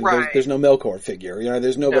right. There's no Melkor figure,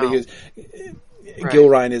 there's nobody who's, right.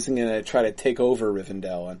 Gilrain isn't going to try to take over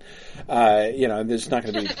Rivendell and, there's not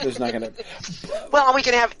going to. Well, we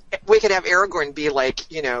could have Aragorn be like,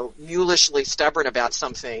 mulishly stubborn about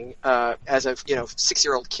something, as a,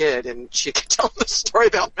 6-year-old kid, and she could tell him the story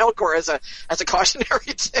about Melkor as a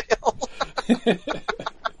cautionary tale.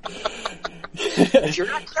 If you're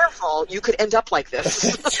not careful, you could end up like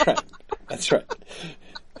this. That's right.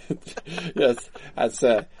 Yes.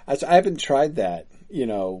 I haven't tried that,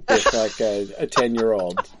 with like a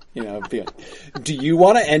 10-year-old. Do you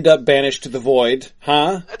want to end up banished to the void?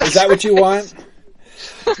 Huh? Is that what you want?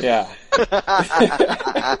 Yeah.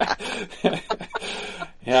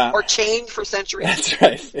 Yeah. Or chained for centuries. That's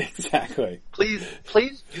right. Exactly.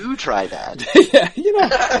 Please do try that. Yeah,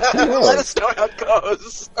 let us know how it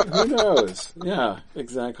goes. Who knows? Yeah,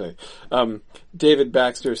 exactly. David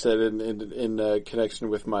Baxter said in connection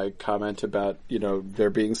with my comment about,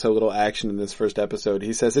 there being so little action in this first episode,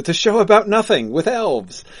 he says, it's a show about nothing with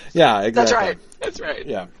elves. Yeah, exactly. That's right.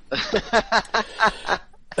 Yeah.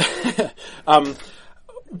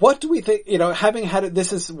 What do we think, having had it,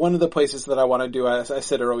 this is one of the places that I want to do, as I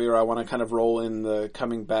said earlier, I want to kind of roll in the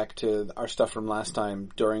coming back to our stuff from last time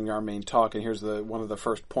during our main talk, and here's one of the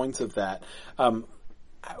first points of that.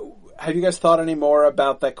 Have you guys thought any more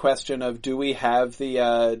about that question of do we have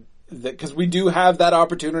because we do have that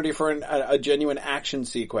opportunity for a genuine action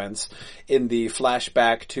sequence in the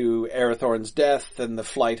flashback to Arathorn's death and the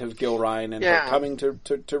flight of Gilrain and her coming to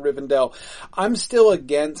Rivendell. I'm still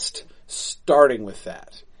against starting with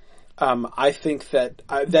that. I think that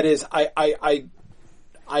I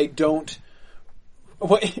don't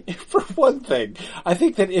Well, for one thing, I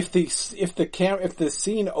think that if the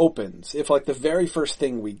scene opens, if like the very first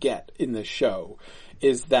thing we get in the show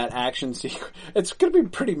is that action sequence, it's going to be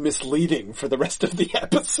pretty misleading for the rest of the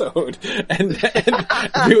episode, and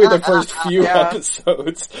really the first few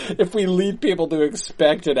episodes. If we lead people to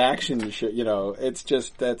expect an action, it's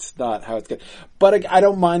just that's not how it's going. But I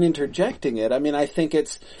don't mind interjecting it. I mean, I think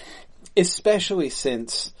it's especially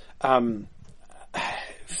since.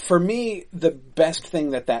 For me, the best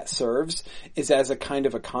thing that serves is as a kind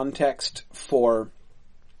of a context for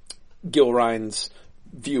Gilrine's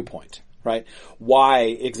viewpoint, right? Why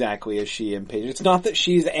exactly is she impatient? It's not that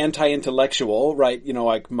she's anti-intellectual, right?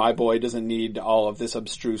 Like my boy doesn't need all of this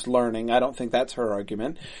abstruse learning. I don't think that's her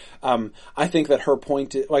argument. I think that her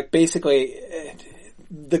point is, like, basically,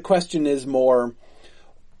 the question is more,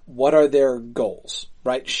 what are their goals,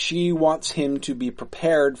 right? She wants him to be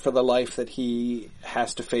prepared for the life that he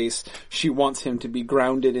has to face. She wants him to be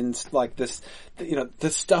grounded in like this, the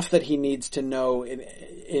stuff that he needs to know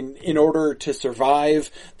in order to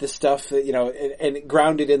survive, the stuff that, and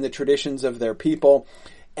grounded in the traditions of their people.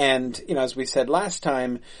 And, as we said last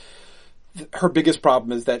time, her biggest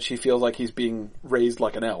problem is that she feels like he's being raised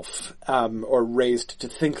like an elf, or raised to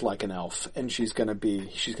think like an elf, and she's going to be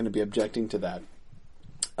objecting to that.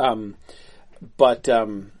 But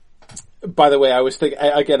by the way, I was thinking,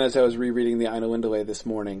 again, as I was rereading the Aina Lindale this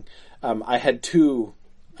morning, I had two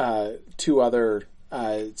other,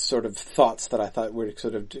 sort of thoughts that I thought would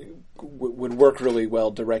would work really well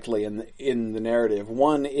directly in the narrative.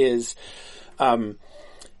 One is,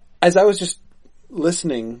 as I was just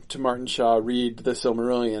listening to Martin Shaw read the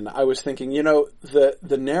Silmarillion, I was thinking,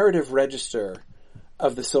 the narrative register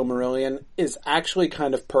of the Silmarillion is actually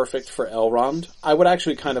kind of perfect for Elrond. I would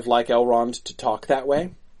actually kind of like Elrond to talk that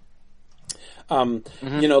way.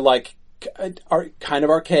 Like kind of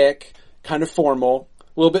archaic, kind of formal,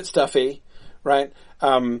 a little bit stuffy, right?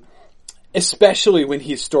 Especially when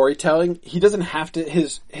he's storytelling, he doesn't have to,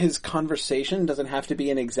 his conversation doesn't have to be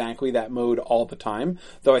in exactly that mode all the time,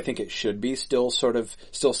 though I think it should be still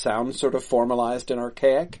sounds sort of formalized and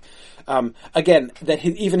archaic. Again, that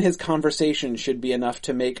even his conversation should be enough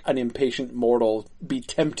to make an impatient mortal be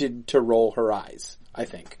tempted to roll her eyes, I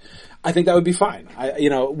think. I think that would be fine.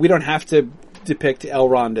 We don't have to depict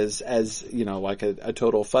Elrond as like a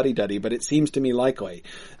total fuddy-duddy, but it seems to me likely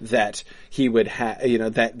that he would have,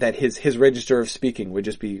 that his register of speaking would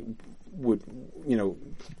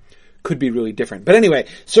could be really different. But anyway,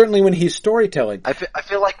 certainly when he's storytelling, I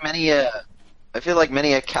feel like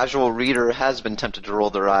many a casual reader has been tempted to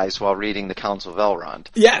roll their eyes while reading the Council of Elrond.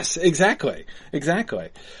 Yes, exactly. Because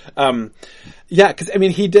I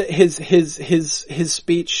mean, his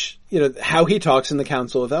speech, how he talks in the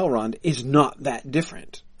Council of Elrond is not that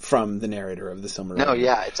different from the narrator of the Silmarillion. No,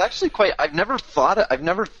 yeah, it's actually quite. I've never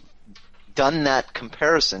done that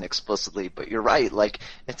comparison explicitly, but you're right. Like,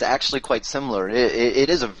 it's actually quite similar. It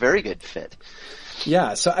is a very good fit.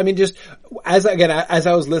 Yeah, so I mean, just as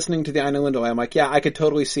I was listening to the Aina Lindale, I'm like, yeah, I could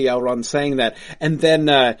totally see Elrond saying that. And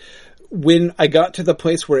then when I got to the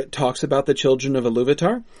place where it talks about the children of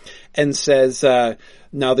Iluvatar and says,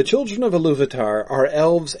 now the children of Iluvatar are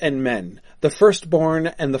elves and men, the firstborn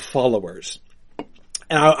and the followers.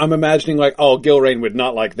 And I'm imagining like, oh, Gilraine would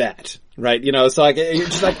not like that, right? So like,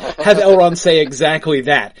 just like have Elrond say exactly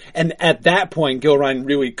that. And at that point, Gilraine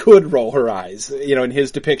really could roll her eyes, in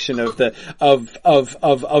his depiction of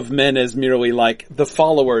of men as merely like the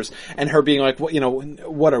followers, and her being like,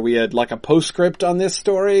 what are we, like a postscript on this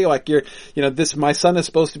story? Like my son is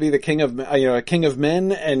supposed to be the king of, a king of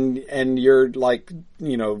men, and you're like,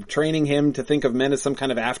 training him to think of men as some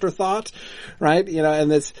kind of afterthought, right?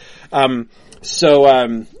 And this,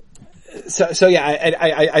 So yeah,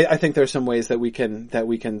 I think there are some ways that we can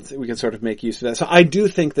sort of make use of that. So I do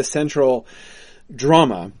think the central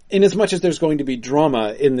drama, in as much as there's going to be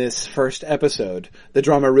drama in this first episode, the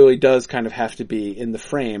drama really does kind of have to be in the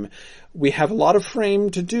frame. We have a lot of frame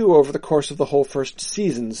to do over the course of the whole first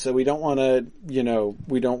season, so we don't want to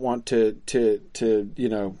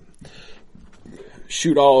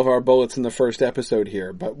shoot all of our bullets in the first episode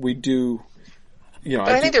here, but we do. But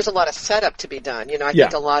I think there's a lot of setup to be done. I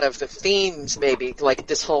think a lot of the themes, maybe, like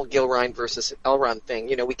this whole Gilraine versus Elrond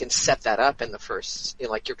thing, we can set that up in the first,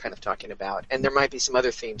 like you're kind of talking about. And there might be some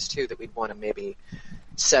other themes, too, that we'd want to maybe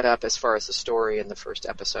set up as far as the story in the first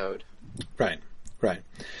episode. Right.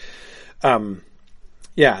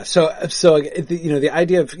 Yeah, so the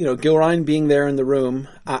idea of, Gilraine being there in the room,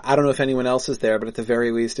 I don't know if anyone else is there, but at the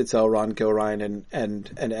very least it's Elrond, Gilraine,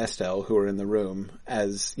 and Estelle who are in the room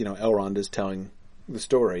as, Elrond is telling the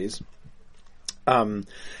stories. So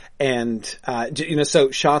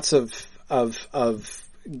shots of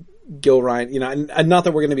Gilrain, and not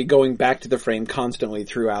that we're going to be going back to the frame constantly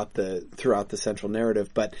throughout the central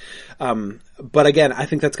narrative, but again, I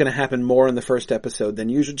think that's going to happen more in the first episode than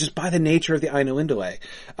usual, just by the nature of the Aino Indole.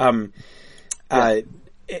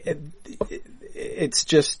 It's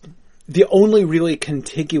just the only really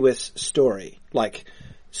contiguous story, like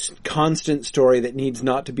constant story that needs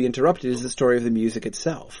not to be interrupted, is the story of the music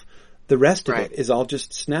itself. The rest of it is all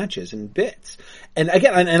just snatches and bits. And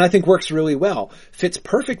again, and I think works really well, fits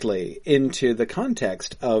perfectly into the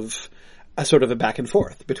context of a sort of a back and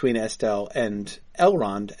forth between Estelle and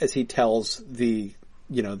Elrond as he tells the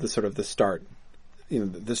sort of the start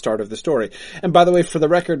of the story. And by the way, for the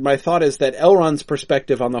record, my thought is that Elrond's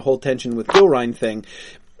perspective on the whole tension with Gilrain thing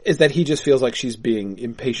is that he just feels like she's being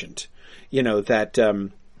impatient.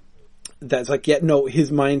 That's like,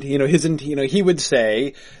 his mind, he would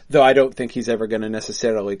say, though I don't think he's ever going to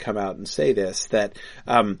necessarily come out and say this, that,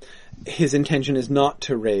 his intention is not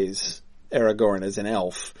to raise Aragorn as an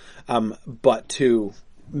elf, but to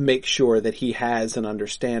make sure that he has an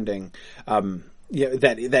understanding,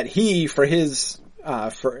 that he, from his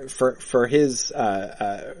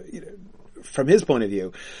point of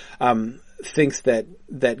view, thinks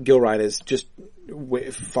that Gilrain is just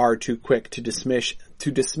far too quick to dismiss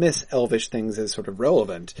elvish things as sort of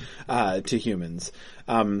relevant to humans,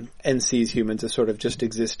 and sees humans as sort of just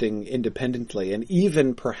existing independently, and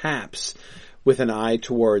even perhaps with an eye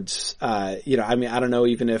towards, I don't know,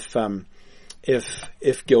 even if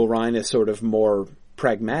Gilrain is sort of more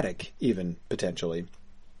pragmatic, even potentially.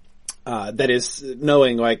 That is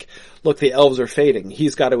knowing, like, look, the elves are fading.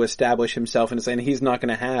 He's got to establish himself, and he's not going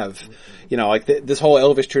to have, this whole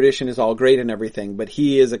elvish tradition is all great and everything, but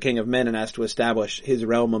he is a king of men and has to establish his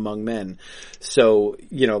realm among men. So,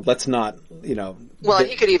 let's not, Well,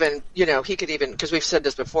 he could even, because we've said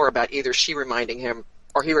this before about either she reminding him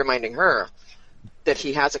or he reminding her that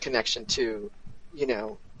he has a connection to,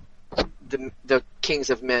 the kings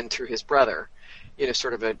of men through his brother.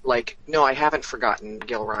 Sort of no, I haven't forgotten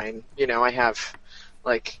Gilrain. I have,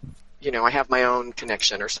 I have my own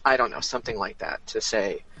connection, or I don't know, something like that to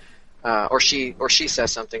say. Or she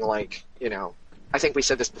says something like, I think we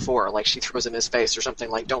said this before, like she throws in his face or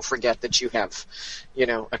something like, don't forget that you have,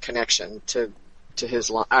 a connection to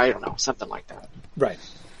his, I don't know, something like that. Right.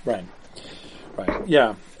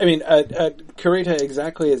 Yeah. I mean, Karita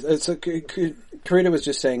exactly Karita was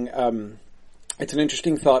just saying, it's an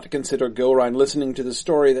interesting thought to consider Gilrain listening to the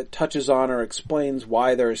story that touches on or explains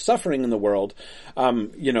why there is suffering in the world,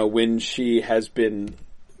 when she has been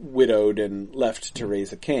widowed and left to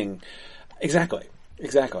raise a king. Exactly.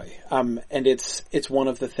 And it's one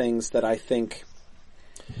of the things that I think,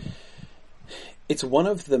 it's one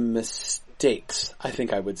of the mistakes, I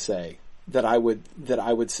think I would say, that I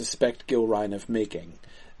would suspect Gilrain of making,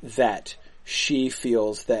 that she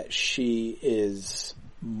feels that she is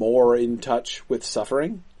more in touch with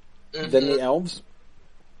suffering than the elves.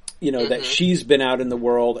 That she's been out in the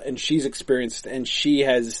world and she's experienced, and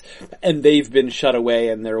they've been shut away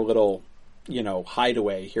in their little,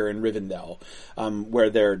 hideaway here in Rivendell,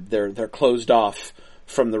 where they're closed off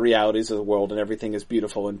from the realities of the world, and everything is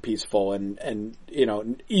beautiful and peaceful, and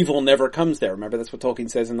evil never comes there. Remember, that's what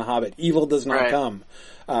Tolkien says in The Hobbit. Evil does not come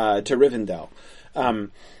to Rivendell. So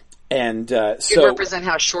represent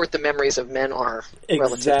how short the memories of men are.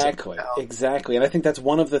 Exactly. And I think that's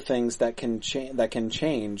one of the things that can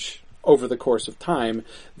change over the course of time,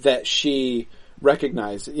 that she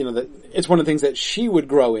recognized, that it's one of the things that she would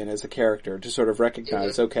grow in as a character, to sort of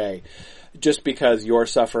recognize, okay, just because your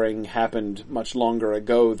suffering happened much longer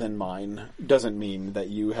ago than mine doesn't mean that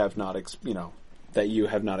you have not,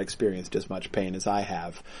 experienced as much pain as I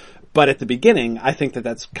have. But at the beginning, I think that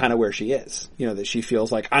that's kind of where she is. That she feels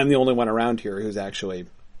like, I'm the only one around here who's actually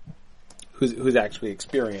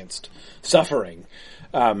experienced suffering.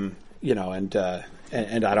 And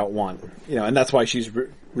I don't want, and that's why she's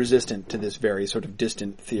resistant to this very sort of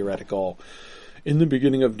distant theoretical, in the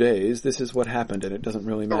beginning of days, this is what happened and it doesn't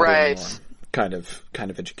really matter anymore kind of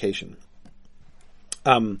education.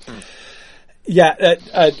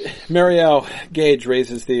 Marielle Gage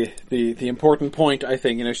raises the important point, I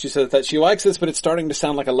think. She says that she likes this, but it's starting to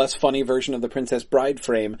sound like a less funny version of the Princess Bride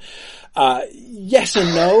frame. Yes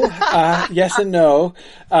and no. Yes and no.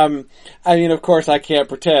 Of course, I can't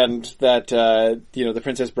pretend that, the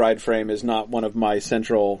Princess Bride frame is not one of my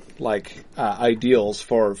central, ideals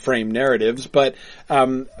for frame narratives, but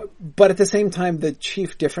at the same time, the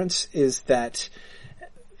chief difference is that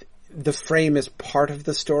the frame is part of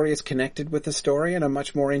the story. It's connected with the story in a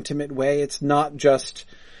much more intimate way. It's not just,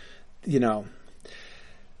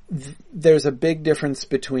 there's a big difference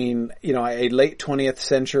between, a late 20th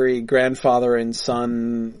century grandfather and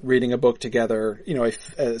son reading a book together, a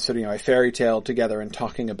fairy tale together and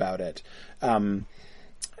talking about it.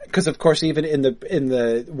 Because of course, even in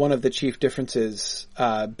the one of the chief differences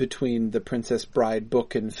between the Princess Bride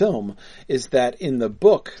book and film is that in the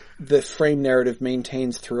book, the frame narrative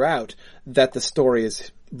maintains throughout that the story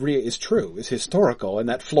is true, is historical, and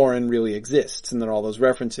that Florin really exists, and there are all those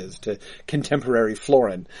references to contemporary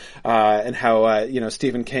Florin, and how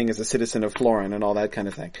Stephen King is a citizen of Florin and all that kind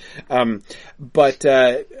of thing. But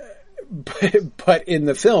in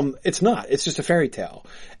the film, it's not. It's just a fairy tale.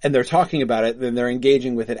 And they're talking about it, and they're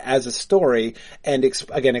engaging with it as a story, and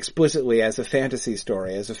again, explicitly as a fantasy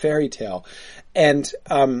story, as a fairy tale. And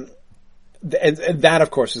that, of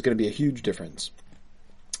course, is going to be a huge difference.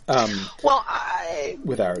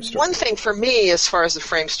 With our story. One thing for me, as far as the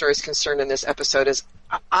frame story is concerned in this episode, is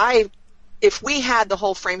if we had the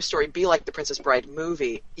whole frame story be like the Princess Bride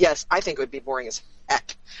movie, yes, I think it would be boring as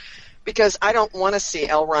heck. Because I don't want to see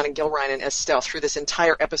Elrond and Gilrain and Estelle through this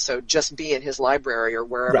entire episode just be in his library or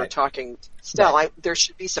wherever talking to Estelle. Right. There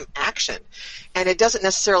should be some action. And it doesn't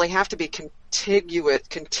necessarily have to be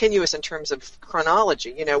continuous in terms of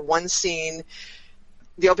chronology. One scene,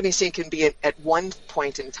 the opening scene can be at one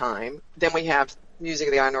point in time. Then we have Music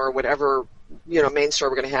of the Ainur or whatever, main story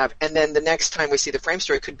we're going to have. And then the next time we see the frame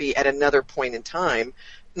story could be at another point in time,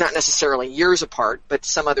 not necessarily years apart, but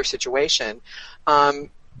some other situation. I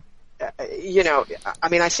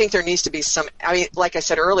think there needs to be some, like I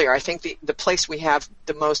said earlier, I think the place we have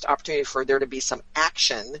the most opportunity for there to be some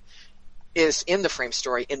action is in the frame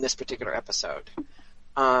story in this particular episode.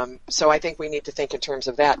 So I think we need to think in terms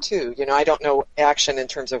of that too. I don't know action in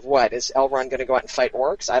terms of what. Is Elrond going to go out and fight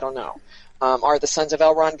orcs? I don't know. Are the Sons of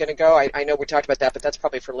Elrond going to go? I know we talked about that, but that's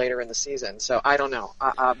probably for later in the season. So I don't know.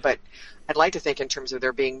 But I'd like to think in terms of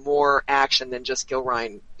there being more action than just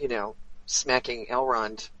Gilrain, smacking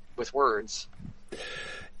Elrond with words.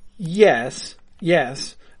 Yes.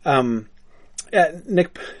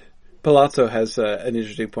 Nick Palazzo has an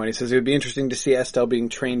interesting point. He says it would be interesting to see Estelle being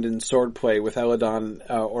trained in swordplay with Elladan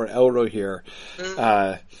or Elrohir.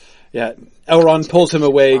 Elrond pulls him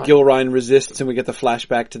away, Gilrain resists, and we get the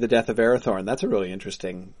flashback to the death of Arathorn. That's a really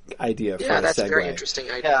interesting idea for a segue. Yeah, that's a very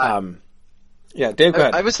interesting idea. Dave, go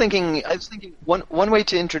ahead. I was thinking one way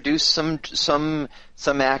to introduce some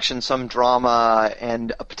action, some drama,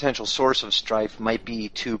 and a potential source of strife might be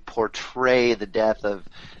to portray the death of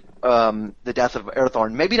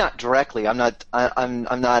Arathorn. Maybe not directly. I'm not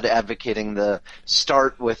advocating the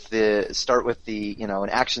start with the an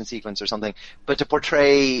action sequence or something, but to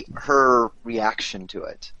portray her reaction to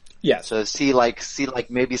it. Yeah. So see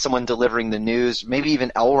maybe someone delivering the news, maybe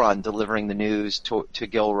even Elrond delivering the news to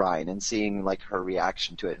Gilrain and seeing like her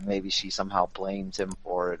reaction to it. Maybe she somehow blames him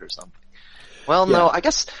for it or something. Well, no, I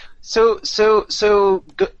guess so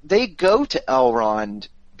they go to Elrond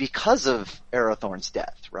because of Arathorn's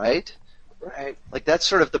death, right? Right. Like that's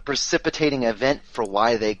sort of the precipitating event for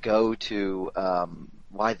why they go to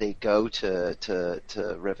Rivendell.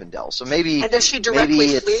 So maybe. And does she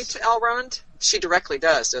directly flee to Elrond? She directly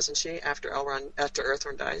does, doesn't she? After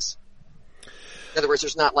Arathorn dies. In other words,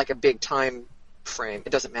 there's not like a big time frame.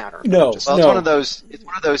 It doesn't matter. No. It's one of those. It's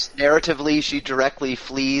one of those narratively. She directly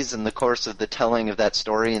flees in the course of the telling of that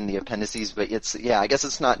story in the appendices. But I guess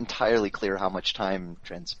it's not entirely clear how much time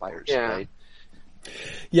transpires. Yeah. Right?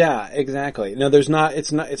 Yeah, exactly. No, there's not.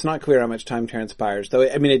 It's not clear how much time transpires. Though,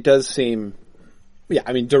 I mean, it does seem. Yeah,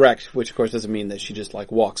 I mean, direct, which of course doesn't mean that she just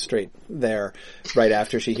like walks straight there right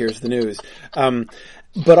after she hears the news.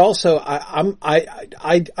 But also,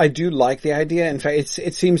 I do like the idea. In fact,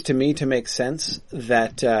 it seems to me to make sense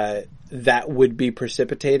that that would be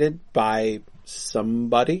precipitated by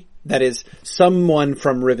somebody. That is, someone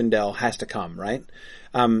from Rivendell has to come, right?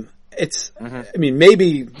 I mean,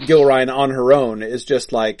 maybe Gilrain on her own is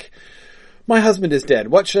just like, my husband is dead.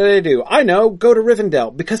 What should I do? I know. Go to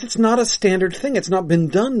Rivendell. Because it's not a standard thing. It's not been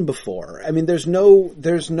done before. I mean, there's no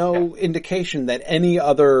indication that any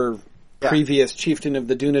other previous chieftain of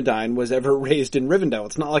the Dunedain was ever raised in Rivendell.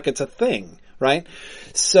 It's not like it's a thing, right?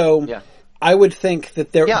 So, I would think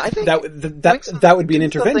that that would be an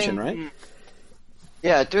intervention, right?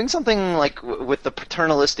 Yeah, doing something like with the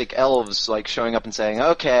paternalistic elves, like showing up and saying,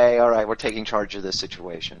 "Okay, all right, we're taking charge of this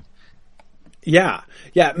situation." Yeah.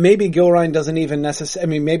 Maybe Gilrain doesn't even necessarily. I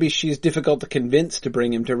mean, maybe she's difficult to convince to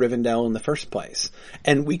bring him to Rivendell in the first place,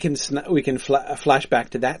 and we can flash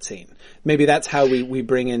back to that scene. Maybe that's how we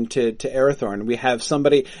bring into Arathorn. We have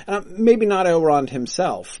somebody, maybe not Elrond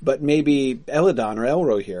himself, but maybe Elladan or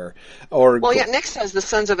Elrohir, or Nick says the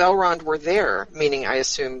sons of Elrond were there, meaning I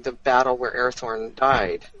assume the battle where Arathorn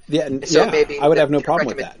died. Yeah, so maybe I would have no problem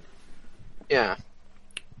with that. Yeah.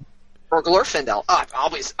 Or Glorfindel.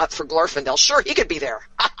 Always up for Glorfindel. Sure, he could be there.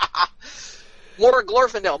 More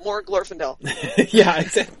Glorfindel. Yeah,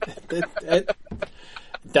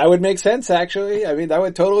 that would make sense, actually. I mean, that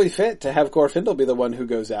would totally fit to have Glorfindel be the one who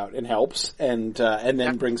goes out and helps and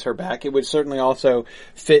then brings her back. It would certainly also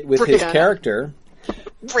fit with his character.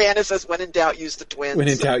 Brianna says, when in doubt, use the twins. When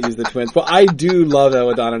in doubt, use the twins. Well, I do love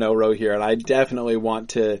Elladan and Elrohir, and I definitely want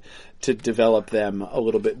to develop them a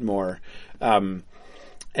little bit more.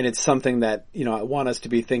 And it's something that, I want us to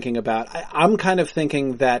be thinking about. I'm kind of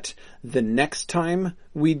thinking that the next time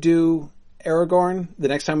we do Aragorn, the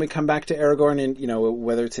next time we come back to Aragorn, and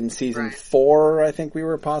whether it's in season 4, I think we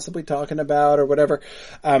were possibly talking about, or whatever,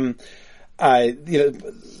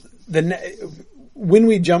 when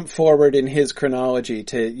we jump forward in his chronology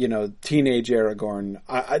to, teenage Aragorn,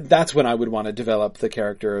 that's when I would want to develop the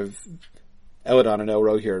character of Elladan and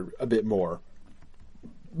Elrohir a bit more.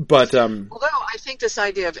 But although I think this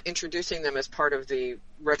idea of introducing them as part of the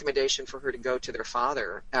recommendation for her to go to their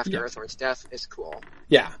father after Arathorn's death is cool.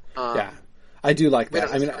 Yeah, I do like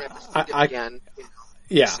that. I mean,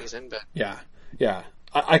 season, but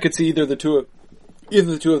I could see either the two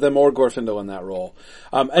of them or Glorfindel in that role.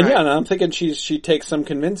 And I'm thinking she takes some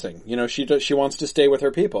convincing. She wants to stay with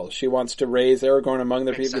her people. She wants to raise Aragorn among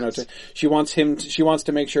their people. She wants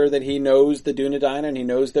to make sure that he knows the Dunedain and he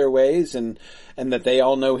knows their ways and that they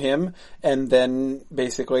all know him. And then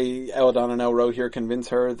basically Elladan and Elrohir convince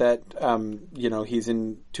her that, he's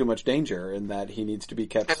in too much danger and that he needs to be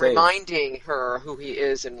kept safe. And reminding her who he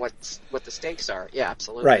is and what the stakes are. Yeah,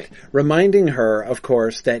 absolutely. Right. Reminding her, of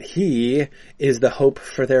course, that he is the hope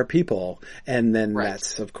for their people. And then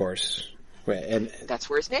that's, of course, and that's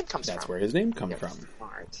where his name comes from. That's where his name comes from.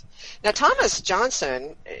 Smart. Now, Thomas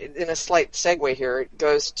Johnson, in a slight segue here,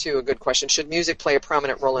 goes to a good question. Should music play a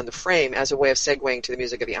prominent role in the frame as a way of segueing to the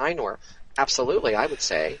music of the Ainur? Absolutely, I would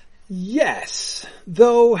say. Yes,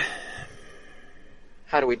 though.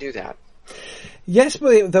 How do we do that? Yes,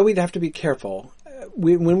 but though we'd have to be careful.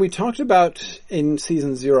 When we talked about in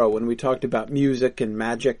season 0, when we talked about music and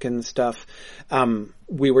magic and stuff,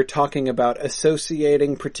 we were talking about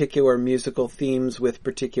associating particular musical themes with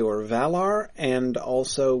particular Valar, and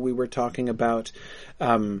also we were talking about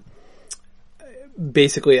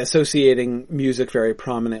basically associating music very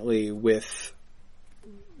prominently with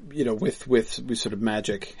sort of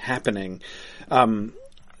magic happening.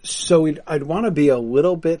 So I'd want to be a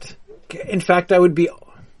little bit. In fact, I would be.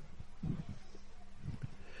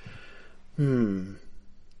 I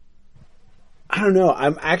don't know.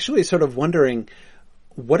 I'm actually sort of wondering,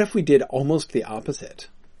 what if we did almost the opposite?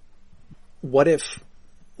 What if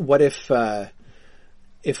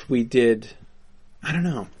we did, I don't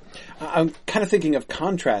know. I'm kind of thinking of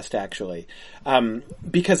contrast, actually.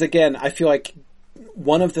 Because again, I feel like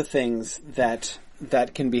one of the things that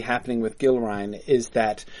can be happening with Gilrain is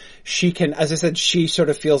that she can, as I said, she sort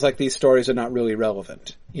of feels like these stories are not really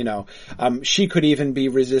relevant. She could even be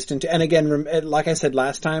resistant to, and again, like I said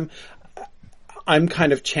last time, I'm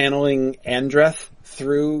kind of channeling Andreth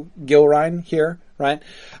through Gilrain here, right?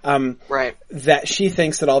 Right. That she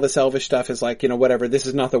thinks that all this elvish stuff is like, whatever, this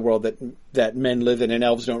is not the world that men live in, and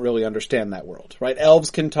elves don't really understand that world, right? Elves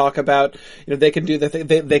can talk about, they can do the thing,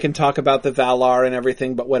 they can talk about the Valar and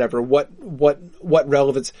everything, but whatever, what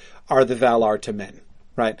relevance are the Valar to men,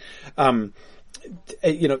 right?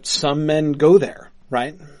 Some men go there,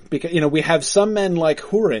 right? Because, we have some men like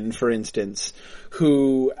Hurin, for instance,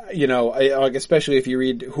 who, especially if you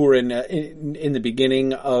read Hurin in the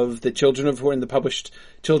beginning of the Children of Hurin, the published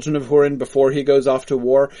Children of Hurin before he goes off to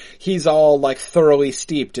war, he's all like thoroughly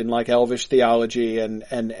steeped in like elvish theology and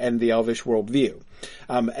the elvish worldview,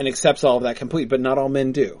 and accepts all of that completely, but not all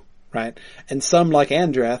men do. Right? And some, like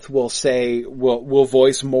Andreth, will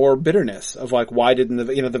voice more bitterness of like, why didn't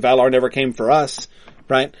the Valar never came for us,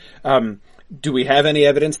 right? Do we have any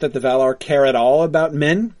evidence that the Valar care at all about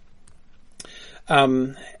men?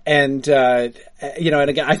 And again,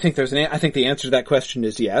 I think I think the answer to that question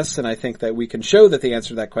is yes, and I think that we can show that the answer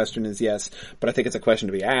to that question is yes, but I think it's a question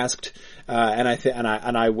to be asked, and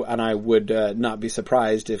I would not be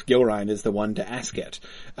surprised if Gilrain is the one to ask it.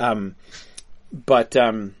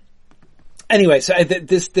 Anyway, so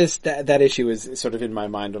that issue is sort of in my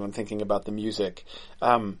mind when I'm thinking about the music.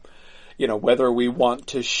 whether we want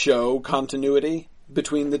to show continuity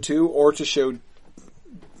between the two or to show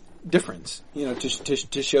difference,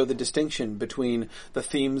 to show the distinction between the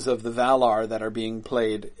themes of the Valar that are being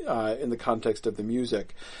played in the context of the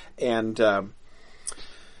music and the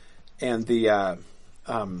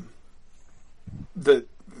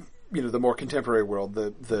more contemporary world,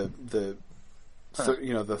 the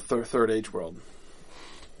Third Age world.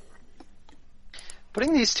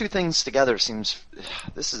 Putting these two things together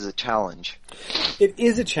this is a challenge. It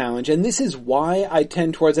is a challenge, and this is why I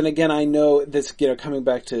tend towards, and again, I know this, coming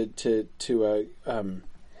back to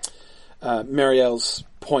Marielle's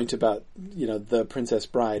point about, the Princess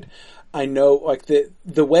Bride, I know, like,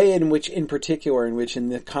 the way in which in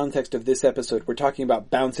the context of this episode, we're talking about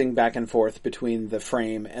bouncing back and forth between the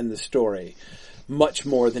frame and the story, much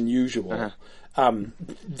more than usual. Uh-huh.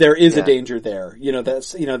 There is a danger there,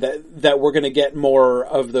 that we're going to get more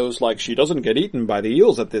of those, like, she doesn't get eaten by the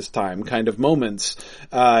eels at this time kind of moments,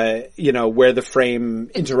 where the frame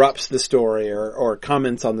interrupts the story or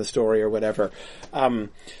comments on the story or whatever.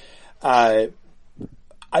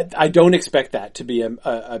 I don't expect that to be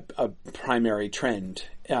a primary trend,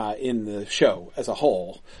 in the show as a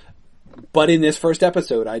whole. But in this first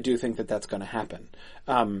episode, I do think that that's going to happen.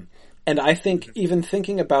 And I think even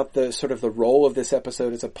thinking about the sort of the role of this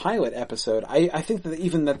episode as a pilot episode, I think that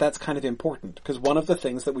even that's kind of important, because one of the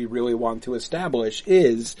things that we really want to establish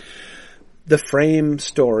is the frame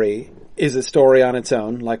story is a story on its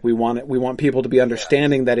own. Like, we want people to be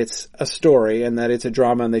understanding that it's a story and that it's a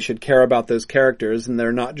drama and they should care about those characters and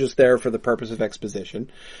they're not just there for the purpose of exposition.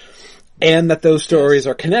 And that those stories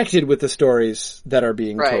are connected with the stories that are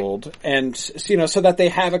being told. And, so that they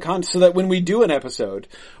have so that when we do an episode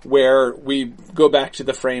where we go back to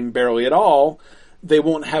the frame barely at all, they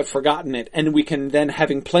won't have forgotten it. And we can then,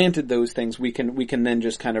 having planted those things, we can then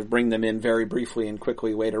just kind of bring them in very briefly and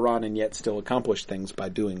quickly later on and yet still accomplish things by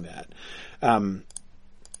doing that.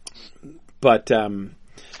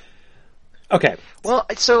 Okay. Well,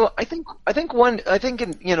 so I think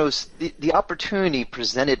the opportunity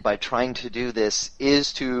presented by trying to do this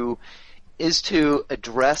is to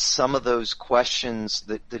address some of those questions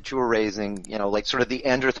that you were raising, like sort of the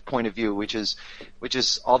Andrith point of view, which is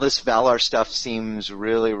all this Valar stuff seems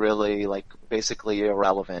really, really, like, basically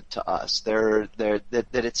irrelevant to us. That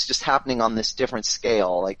it's just happening on this different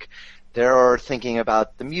scale, like. They're thinking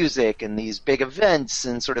about the music and these big events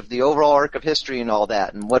and sort of the overall arc of history and all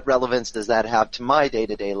that, and what relevance does that have to my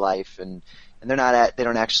day-to-day life? And they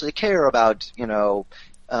don't actually care about, the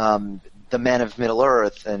men of Middle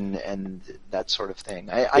Earth and that sort of thing.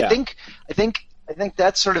 I think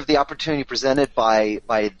that's sort of the opportunity presented by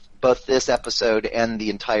both this episode and the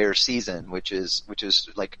entire season, which is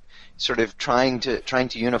like sort of trying to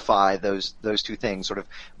unify those two things, sort of,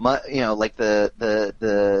 like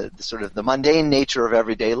the sort of the mundane nature of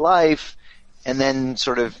everyday life, and then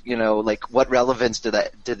sort of, like, what relevance do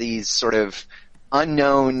these sort of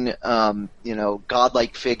unknown,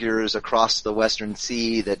 godlike figures across the Western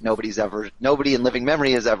Sea that nobody in living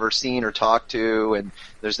memory has ever seen or talked to, and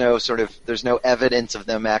there's no evidence of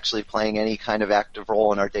them actually playing any kind of active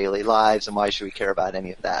role in our daily lives, and why should we care about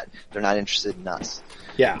any of that? They're not interested in us.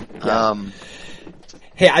 Yeah.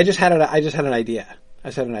 Hey, I just had an idea.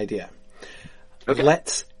 Okay.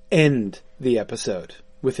 Let's end the episode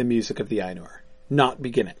with the music of the Ainur, not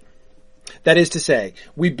begin it. That is to say,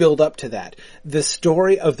 we build up to that. The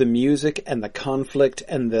story of the music and the conflict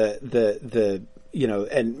and the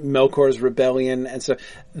and Melkor's rebellion, and so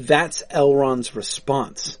that's Elrond's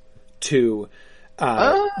response to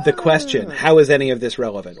the question, how is any of this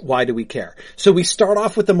relevant? Why do we care? So we start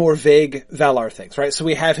off with the more vague Valar things, right? So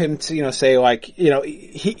we have him to, say, like,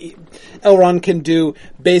 Elrond can do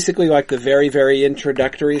basically like the very, very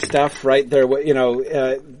introductory stuff, right? There was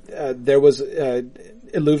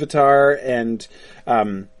Iluvatar and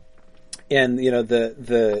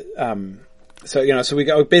so we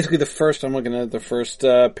go basically the first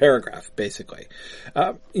paragraph, basically.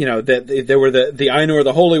 That there were the Ainur,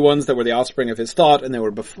 the holy ones that were the offspring of his thought, and they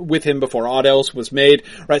were with him before aught else was made,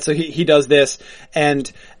 right? So he does this,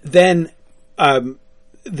 and then Aragorn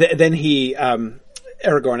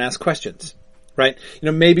asks questions. Right?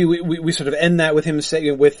 Maybe we sort of end that with him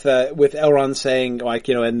saying, with Elrond saying, like,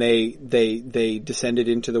 and they descended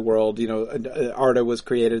into the world, Arda was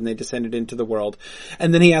created and they descended into the world.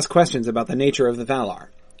 And then he asks questions about the nature of the Valar,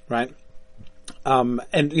 right?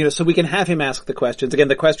 So we can have him ask the questions. Again,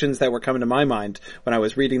 the questions that were coming to my mind when I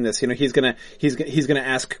was reading this, he's gonna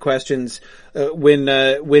ask questions, when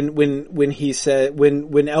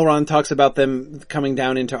Elrond talks about them coming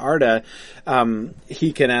down into Arda,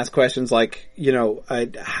 he can ask questions like,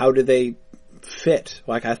 how do they fit.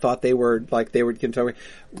 Like I thought they were talking.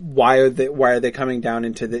 Why are they coming down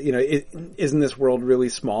into the, you know, isn't this world really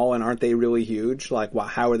small and aren't they really huge? Like,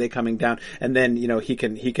 how are they coming down? And then, you know, he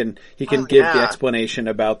can give the explanation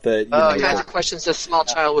about the, kinds of questions a small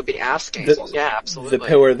child would be asking. Absolutely. The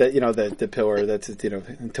pillar that, you know, the pillar that's, you know,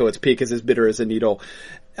 until its peak is as bitter as a needle.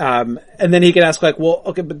 And then he can ask, like, well,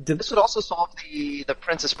 okay, but this would also solve the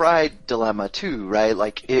Princess Bride dilemma too, right?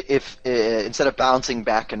 Like, if instead of bouncing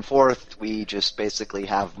back and forth, we just basically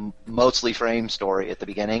have mostly frame story at the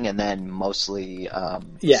beginning and then mostly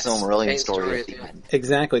Silmarillion story at the end.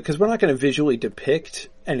 Exactly, because we're not going to visually depict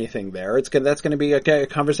anything there. That's going to be a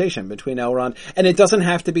conversation between Elrond, and it doesn't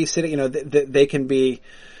have to be sitting. You know, they can be.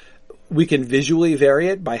 We can visually vary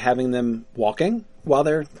it by having them walking while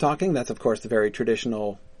they're talking. That's, of course, the very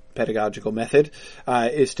traditional pedagogical method,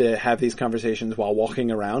 is to have these conversations while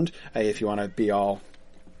walking around, if you want to be all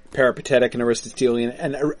peripatetic and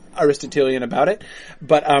Aristotelian about it.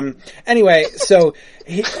 But anyway, so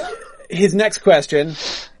his next question,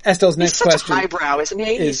 Estelle's next question. He's such highbrow, isn't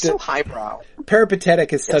he? He's so highbrow.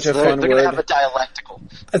 Peripatetic is such a fun word. They're going to have a dialectical.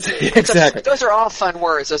 Exactly. Those are all fun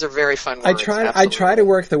words. Those are very fun words. I try to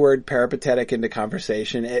work the word peripatetic into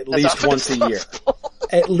conversation at least once a year.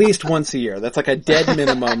 At least once a year. That's like a dead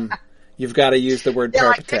minimum. You've got to use the word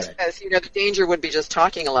peripatetic. Like Nick says, you know, the danger would be just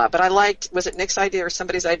talking a lot. But I liked, was it Nick's idea or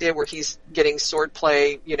somebody's idea where he's getting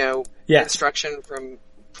swordplay, you know, instruction from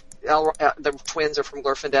the twins are from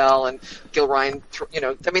Glorfindel and Gilrain, you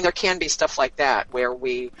know, I mean, there can be stuff like that where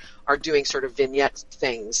we are doing sort of vignette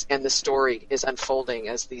things and the story is unfolding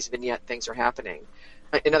as these vignette things are happening.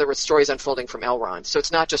 In other words, stories unfolding from Elrond. So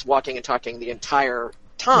it's not just walking and talking the entire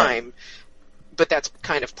time, but that's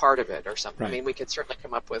kind of part of it or something. Right. I mean, we could certainly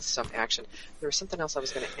come up with some action. There was something else I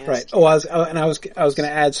was going to ask. Right. Oh, I was going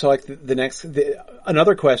to add, so like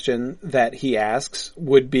another question that he asks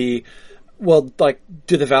would be, well, like,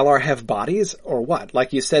 do the Valar have bodies or what?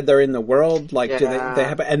 Like you said, they're in the world. Like, do they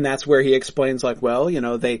have? And that's where he explains, like, well, you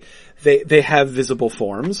know, they have visible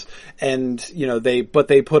forms, and you know, they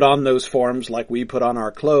put on those forms like we put on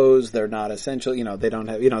our clothes. They're not essential. You know, they don't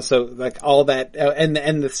have. You know, so like all that,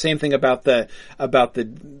 and the same thing about the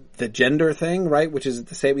gender thing, right? Which is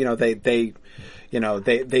the same. You know,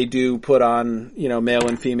 they do put on, you know, male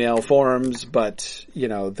and female forms, but, you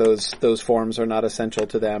know, those forms are not essential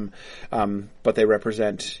to them, but they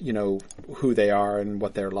represent, you know, who they are and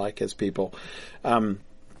what they're like as people.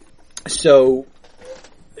 So,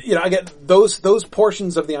 you know, again, those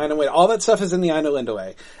portions of the Ainulindalë, all that stuff is in the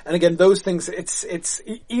Ainulindalë. And again, those things, it's,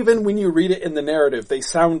 even when you read it in the narrative, they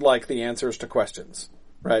sound like the answers to questions.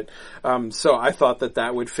 Right. So I thought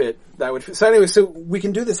that would fit. So anyway, so we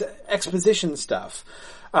can do this exposition stuff.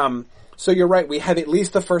 So you're right. We have at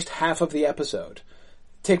least the first half of the episode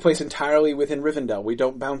take place entirely within Rivendell. We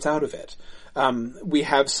don't bounce out of it. We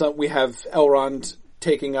have Elrond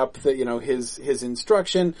taking up his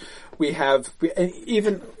instruction.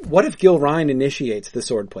 What if Gilrain initiates the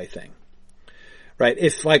swordplay thing? Right.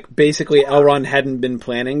 If like basically Elrond hadn't been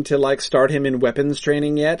planning to like start him in weapons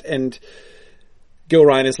training yet, and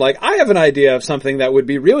Gilrain is like, I have an idea of something that would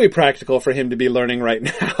be really practical for him to be learning right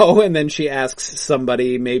now. And then she asks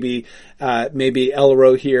somebody, maybe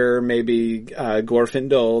Elro here, maybe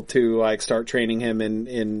Glorfindel, to like start training him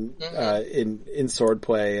in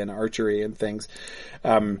swordplay and archery and things.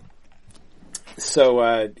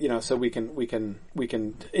 So we can,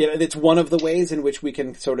 it's one of the ways in which we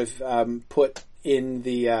can sort of put in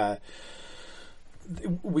the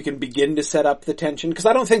we can begin to set up the tension, because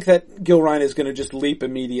I don't think that Gilrain is going to just leap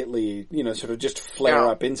immediately, sort of just flare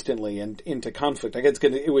up instantly and into conflict. I guess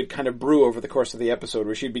it would kind of brew over the course of the episode,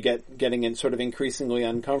 where she'd be getting in sort of increasingly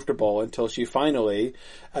uncomfortable until she finally,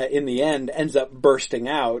 in the end, ends up bursting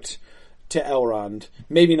out to Elrond.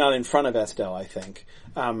 Maybe not in front of Estelle, I think.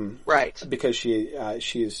 Right. Because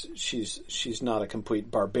she's not a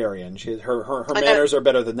complete barbarian. Her manners are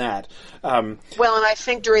better than that. Well, and I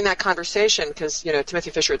think during that conversation, because, Timothy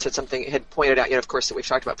Fisher had pointed out, of course, that we've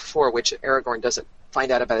talked about before, which Aragorn doesn't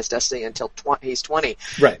find out about his destiny until he's 20.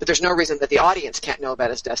 Right. But there's no reason that the audience can't know about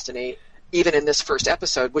his destiny, even in this first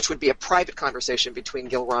episode, which would be a private conversation between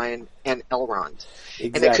Gilrain and Elrond.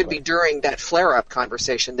 Exactly. And it could be during that flare-up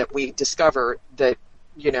conversation that we discover that,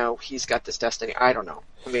 he's got this destiny. I don't know.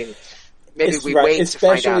 I mean, maybe we wait to find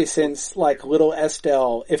especially out. since, like, little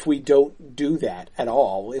Estelle, if we don't do that at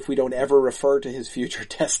all, if we don't ever refer to his future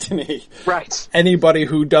destiny, Right. anybody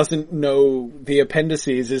who doesn't know the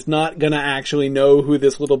appendices is not going to actually know who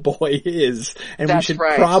this little boy is, and we That's should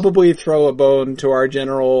right. probably throw a bone to our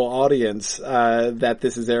general audience that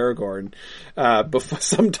this is Aragorn before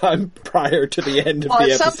sometime prior to the end of Well,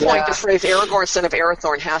 the at episode. some point, the phrase Aragorn, son of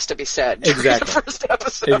Arathorn, has to be said. during Exactly. The first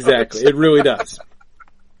episode. Exactly. It really does.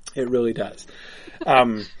 It really does.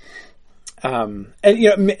 And you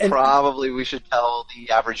know, and, Probably we should tell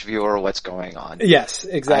the average viewer what's going on. yes,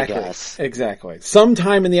 exactly. I guess. Exactly.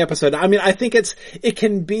 Sometime in the episode. I mean, I think it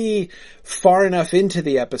can be far enough into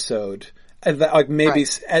the episode, that, like maybe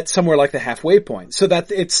Right. at somewhere like the halfway point, so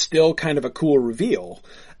that it's still kind of a cool reveal.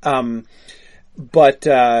 But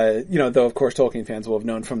you know, though of course Tolkien fans will have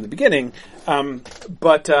known from the beginning. And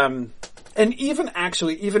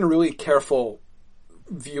even really careful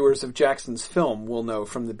viewers of Jackson's film will know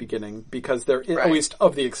from the beginning, because there is, Right. at least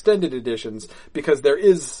of the extended editions, because there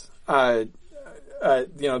is, you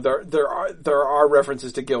know, there are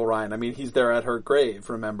references to Gil Ryan. I mean, he's there at her grave,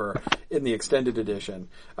 remember, in the extended edition,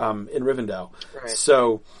 in Rivendell. Right.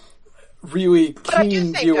 So, really I do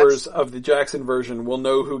keen think viewers of the Jackson version will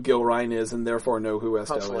know who Gil Ryan is, and therefore know who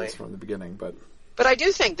Estelle Hopefully. is from the beginning, But I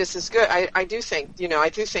do think this is good. I do think, you know, I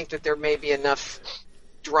do think that there may be enough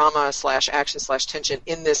drama / action / tension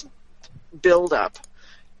in this build up.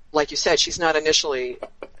 Like you said, she's not initially,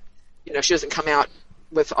 you know, she doesn't come out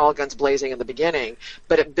with all guns blazing in the beginning,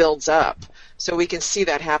 but it builds up. So we can see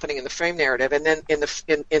that happening in the frame narrative, and then in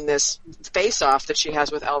this face off that she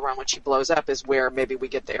has with Elrond when she blows up is where maybe we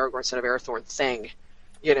get the Aragorn son of Arathorn thing,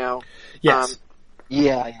 you know. yes.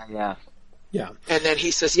 Yeah. Yeah. And then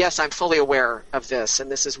he says, "Yes, I'm fully aware of this,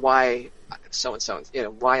 and this is why so and so, you know,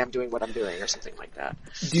 why I'm doing what I'm doing," or something like that.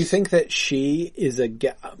 Do you think that she is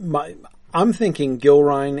I'm thinking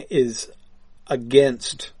Gilrine is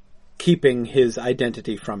against keeping his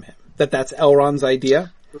identity from him. That's Elrond's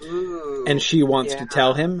idea. Ooh, And she wants to yeah.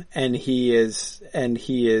 tell him, and he is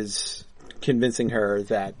convincing her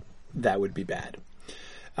that that would be bad.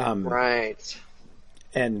 Right.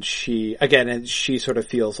 And she sort of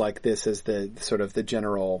feels like this is the sort of the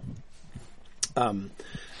general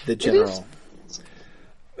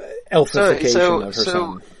elfification of her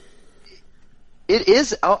son. It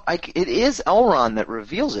is Elrond that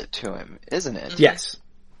reveals it to him, isn't it? Yes.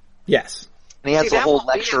 Yes. And he has See, a that whole won't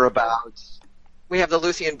be lecture about. We have the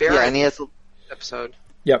Luthien Baron Yeah, and he has. episode.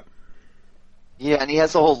 Yep. Yeah, and he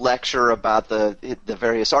has a whole lecture about the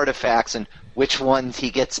various artifacts and which ones he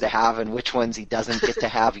gets to have and which ones he doesn't get to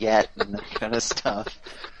have yet, and that kind of stuff.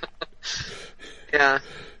 Yeah.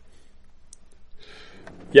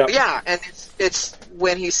 Yep. Yeah, and it's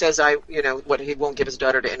when he says he won't give his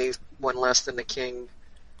daughter to anyone less than the king,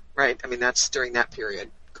 right? I mean, that's during that period,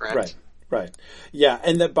 correct? Right. Yeah,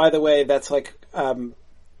 and that, by the way, that's like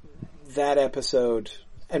that episode.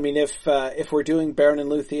 I mean, if we're doing Baron and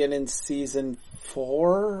Luthien in season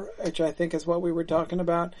 4, which I think is what we were talking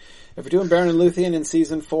about, if we're doing Baron and Luthien in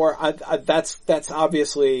season 4, that's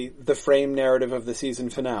obviously the frame narrative of the season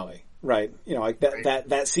finale, right? You know, like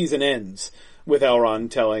that season ends with Elrond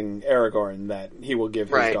telling Aragorn that he will give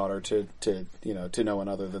his daughter to no one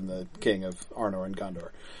other than the king of Arnor and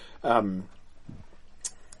Gondor.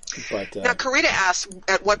 But now, Karita asks,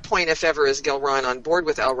 at what point, if ever, is Gilrond on board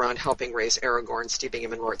with Elrond helping raise Aragorn, steeping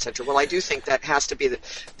him in lore, etc.? Well, I do think that has to be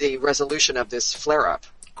the resolution of this flare-up.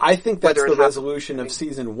 I think that's Whether the it has- resolution of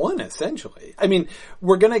season 1, essentially. I mean,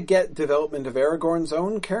 we're going to get development of Aragorn's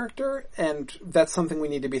own character, and that's something we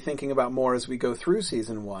need to be thinking about more as we go through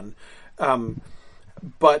season 1.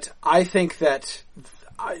 But I think that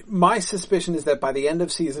my suspicion is that by the end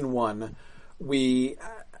of season 1, we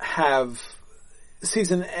have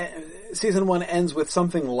season 1 ends with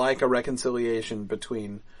something like a reconciliation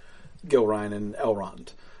between Gilrine and Elrond.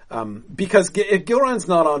 Because if Gilrine's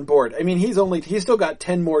not on board, I mean, he's still got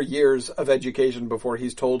 10 more years of education before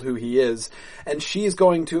he's told who he is. And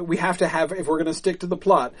we have to have, if we're going to stick to the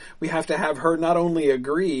plot, we have to have her not only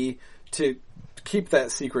agree to keep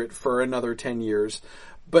that secret for another 10 years,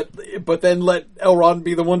 but then let Elrond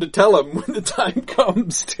be the one to tell him when the time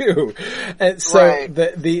comes too. And so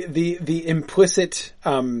the implicit,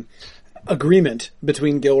 agreement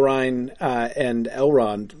between Gilrine, and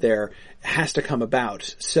Elrond there has to come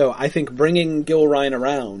about. So I think bringing Gilrine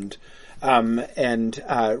around, and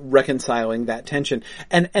reconciling that tension.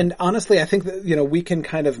 And honestly, I think that, we can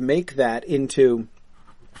kind of make that into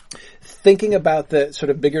thinking about the sort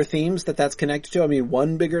of bigger themes that's connected to, I mean,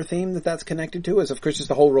 one bigger theme that's connected to is, of course, just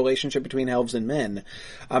the whole relationship between elves and men.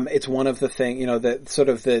 It's one of the the sort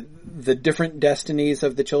of the different destinies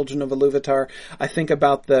of the children of Iluvatar. I think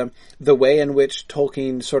about the way in which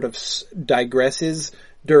Tolkien sort of digresses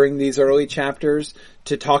during these early chapters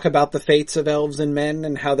to talk about the fates of elves and men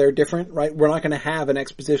and how they're different, right? We're not going to have an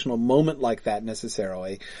expositional moment like that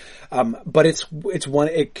necessarily. But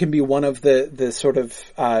it can be one of the sort of,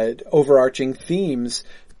 overarching themes,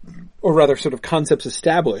 or rather sort of concepts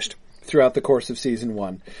established throughout the course of season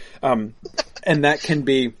 1. And that can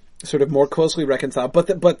be sort of more closely reconciled. But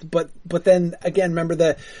then again, remember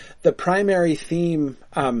the primary theme,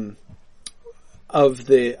 of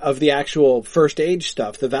the actual First Age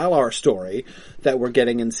stuff, the Valar story that we're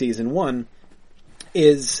getting in season 1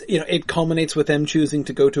 is, it culminates with them choosing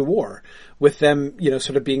to go to war, with them,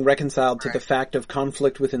 sort of being reconciled to the fact of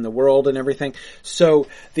conflict within the world and everything. So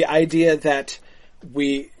the idea that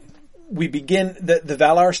we begin, the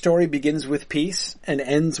Valar story begins with peace and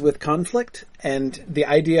ends with conflict, and the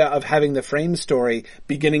idea of having the Frame story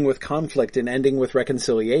beginning with conflict and ending with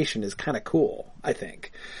reconciliation is kind of cool, I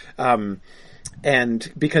think.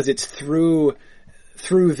 And because it's through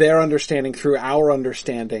their understanding, through our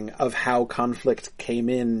understanding of how conflict came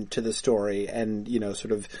into the story and,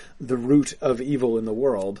 sort of the root of evil in the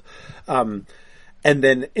world. And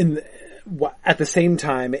then at the same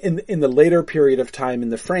time, in the later period of time in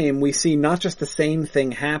the Frame, we see not just the same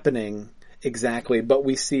thing happening exactly, but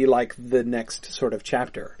we see like the next sort of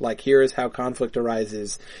chapter. Like, here is how conflict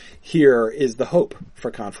arises. Here is the hope for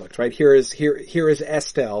conflict, right? Here is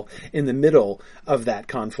Estel in the middle of that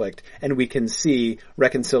conflict, and we can see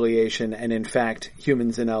reconciliation and, in fact,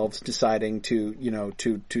 humans and elves deciding to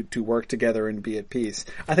work together and be at peace.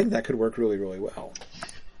 I think that could work really, really well.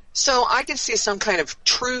 So I could see some kind of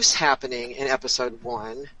truce happening in episode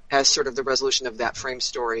 1 as sort of the resolution of that Frame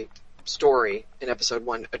story in episode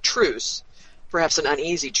 1, a truce. Perhaps an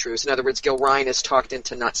uneasy truce. In other words, Gilrain is talked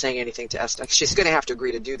into not saying anything to Estel. She's going to have to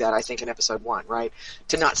agree to do that, I think, in episode 1, right?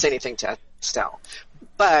 To not say anything to Estel.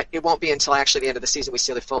 But it won't be until actually the end of the season we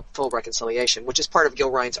see the full reconciliation, which is part of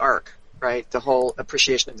Gilrain's arc, right? The whole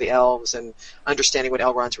appreciation of the elves and understanding what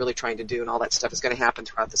Elrond's really trying to do and all that stuff is going to happen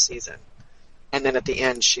throughout the season. And then at the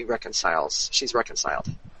end, she's reconciled.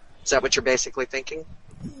 Is that what you're basically thinking?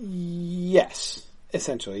 Yes.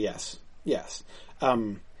 Essentially, yes.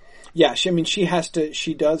 Yeah, she has to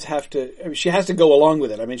go along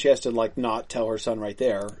with it. I mean, she has to, like, not tell her son right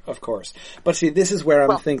there, of course. But see, this is why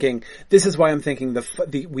I'm thinking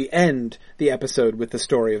we end the episode with the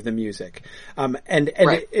story of the music.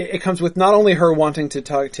 It comes with not only her wanting to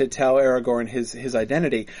tell Aragorn his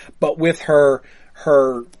identity, but with her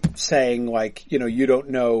saying, like, you don't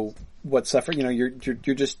know what suffering,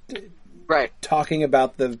 you're just talking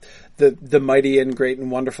about the mighty and great and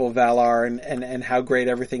wonderful Valar and how great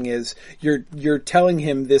everything is. You're telling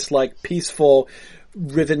him this, like, peaceful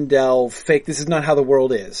Rivendell fake, this is not how the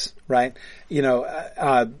world is, right? You don't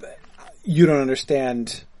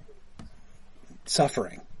understand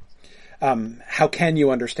suffering. How can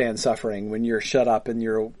you understand suffering when you're shut up in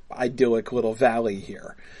your idyllic little valley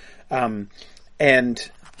here? And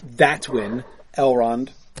that's when Elrond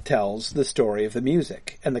tells the story of the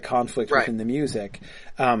music and the conflict within the music.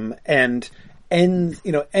 And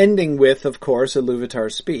ending with, of course,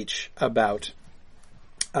 Iluvatar's speech about,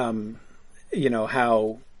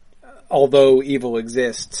 how although evil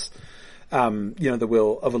exists, the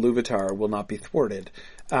will of Iluvatar will not be thwarted.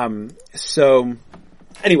 So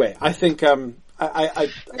anyway, I think, I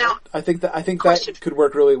think that could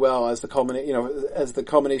work really well as the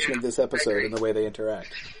culmination of this episode and the way they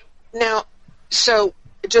interact. Now, so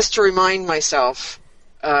just to remind myself,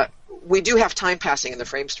 we do have time passing in the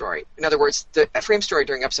Frame story. In other words, the Frame story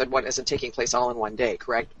during episode 1 isn't taking place all in one day,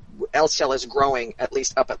 correct? Elfstel is growing at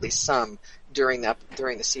least some during the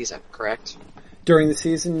season, correct? During the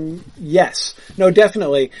season, yes. No,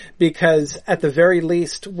 definitely, because at the very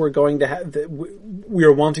least we're going to have, we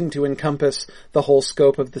are wanting to encompass the whole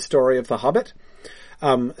scope of the story of The Hobbit.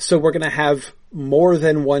 So we're going to have more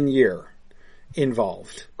than 1 year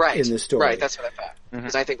involved in the story. Right, that's what I thought.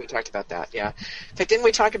 Because I think we talked about that, yeah. In fact, didn't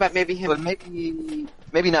we talk about maybe him... But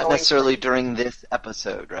maybe not necessarily during this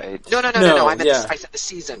episode, right? No. I said the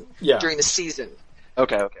season. Yeah. During the season.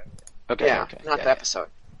 Okay. Not the episode.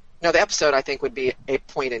 No, the episode, I think, would be a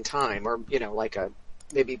point in time, or, like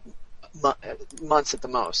maybe months at the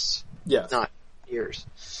most. Yes. Not years.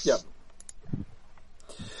 Yep.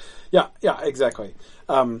 Yeah, exactly.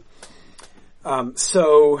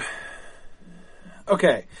 So,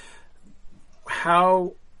 okay.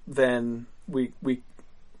 How then we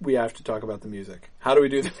we have to talk about the music. How do we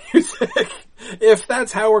do the music? If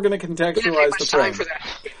that's how we're going to contextualize the frame. For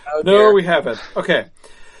that. No, we haven't. Okay.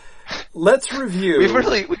 Let's review.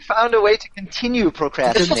 We found a way to continue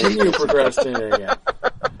procrastinating. Yeah.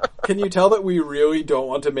 Can you tell that we really don't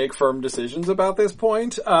want to make firm decisions about this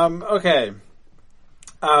point? Okay.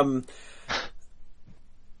 How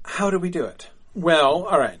do we do it? Well,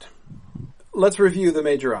 all right. Let's review the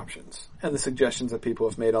major options and the suggestions that people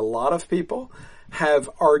have made. A lot of people have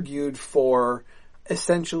argued for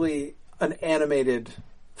essentially an animated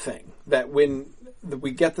thing. That when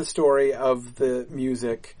we get the story of the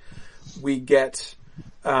music, we get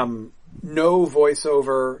no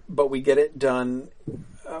voiceover, but we get it done.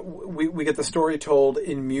 We get the story told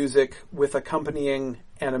in music with accompanying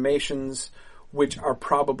animations, which are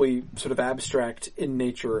probably sort of abstract in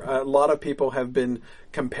nature. A lot of people have been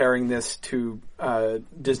comparing this to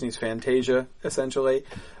Disney's Fantasia, essentially,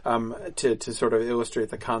 to sort of illustrate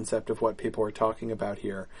the concept of what people are talking about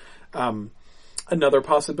here. Another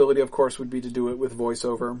possibility, of course, would be to do it with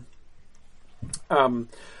voiceover.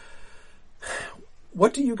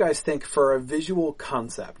 What do you guys think for a visual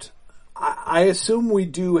concept? I assume we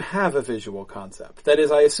do have a visual concept. That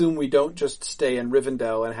is, I assume we don't just stay in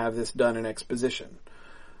Rivendell and have this done in exposition.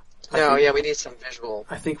 We need some visual.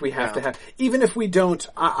 I think we have to have... Even if we don't,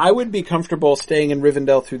 I would be comfortable staying in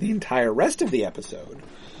Rivendell through the entire rest of the episode.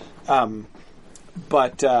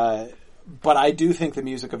 But I do think the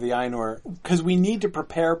music of the Ainur, because we need to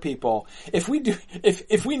prepare people. If we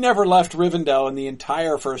never left Rivendell in the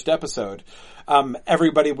entire first episode,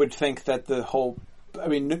 everybody would think that the whole...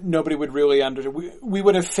 nobody would really we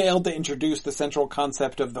would have failed to introduce the central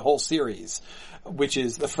concept of the whole series, which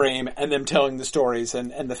is the frame and them telling the stories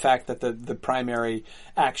and the fact that the primary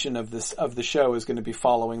action of the show is going to be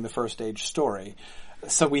following the first age story.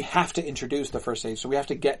 So we have to introduce the first age. So we have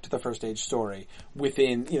to get to the first age story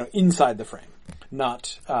within, inside the frame,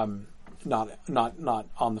 not on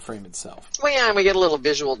the frame itself. Well, yeah, and we get a little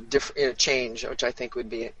visual change, which I think would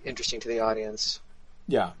be interesting to the audience.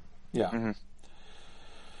 Yeah. Mm-hmm.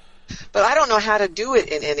 But I don't know how to do it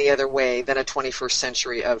in any other way than a 21st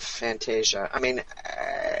century of Fantasia.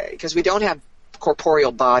 Because we don't have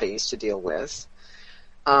corporeal bodies to deal with.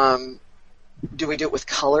 Do we do it with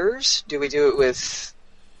colors? Do we do it with...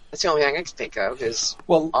 That's the only thing I can think of is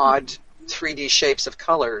odd 3D shapes of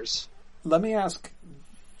colors. Let me ask,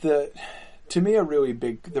 to me the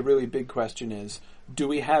really big question is, do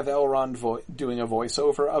we have Elrond doing a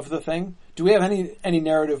voiceover of the thing? Do we have any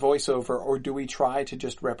narrative voiceover, or do we try to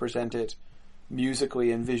just represent it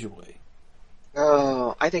musically and visually?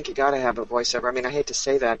 Oh, I think you got to have a voiceover. I hate to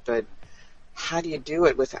say that, but how do you do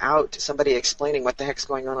it without somebody explaining what the heck's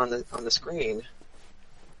going on the screen?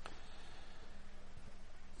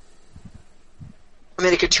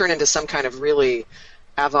 It could turn into some kind of really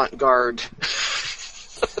avant-garde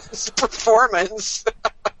performance.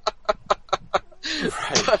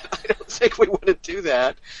 Right. But I don't think we want to do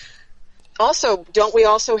that. Also, don't we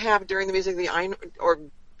also have during the music of the Ainur, or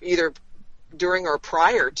either during or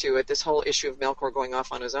prior to it, this whole issue of Melkor going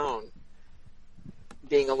off on his own,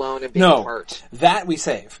 being alone and being apart? That we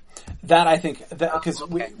save. That I think because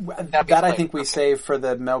I think we save for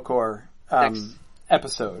the Melkor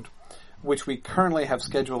episode, which we currently have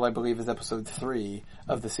scheduled, I believe, as episode 3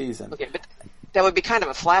 of the season. Okay, but that would be kind of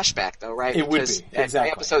a flashback, though, right? It would be,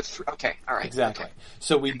 exactly. Episode 3. Okay, all right. Exactly. Okay.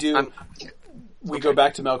 So we do. We go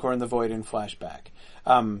back to Melkor in the Void in flashback.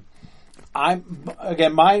 My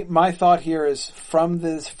thought here is from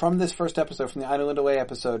this first episode, from the Ainur Lindalei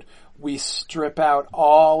episode, we strip out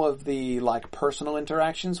all of the personal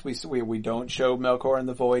interactions. We don't show Melkor in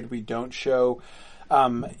the Void. We don't show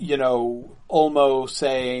Ulmo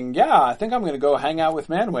saying, "Yeah, I think I'm going to go hang out with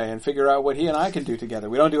Manwë and figure out what he and I can do together."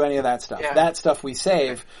 We don't do any of that stuff. Yeah. That stuff we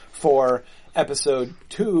save for episode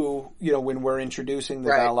 2, when we're introducing the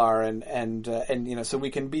Valar and so we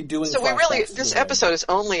can be doing. So this episode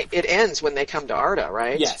it ends when they come to Arda,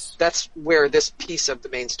 right? Yes, that's where this piece of the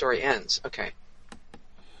main story ends. Okay.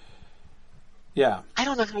 Yeah. I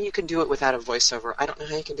don't know how you can do it without a voiceover. I don't know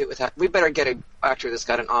how you can do it without. We better get an actor that's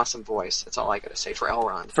got an awesome voice. That's all I got to say for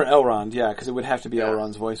Elrond. For Elrond, yeah, because it would have to be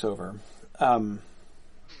Elrond's voiceover.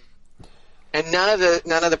 And none of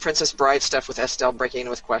the Princess Bride stuff with Estelle breaking in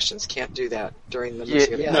with questions. Can't do that during the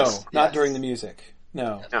music. Not during the music.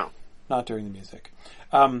 No, not during the music.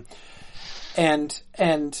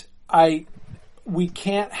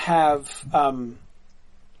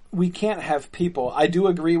 We can't have people. I do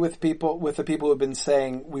agree with the people who have been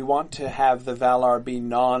saying we want to have the Valar be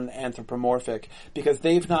non-anthropomorphic because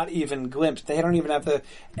they've not even glimpsed. They don't even have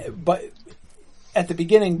but at the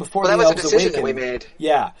beginning before the elves awaken. That was a decision that we made.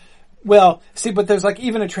 Yeah. Well, see, but there's like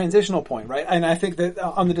even a transitional point, right? And I think that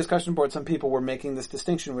on the discussion board, some people were making this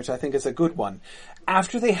distinction, which I think is a good one.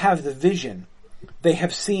 After they have the vision, they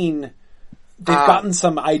have seen, they've gotten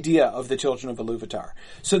some idea of the children of Iluvatar.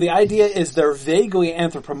 So the idea is they're vaguely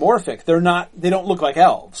anthropomorphic. They don't look like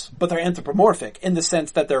elves, but they're anthropomorphic in the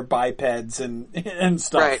sense that they're bipeds and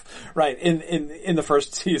stuff. Right. In the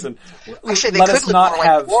first season. Actually, they could look more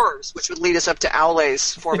like dwarves, which would lead us up to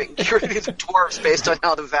Aule's forming creating the dwarves based on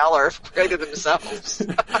how the Valar created themselves.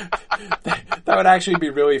 That would actually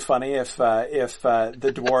be really funny if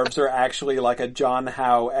the dwarves are actually like a John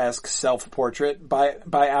Howe-esque self-portrait by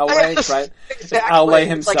Aule, right? Exactly. Aule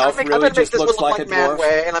himself like, really just looks like a dwarf.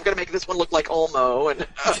 Manwë, and I'm going to make this one look like Ulmo.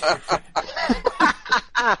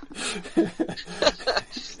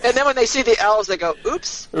 And then when they see the elves, they go,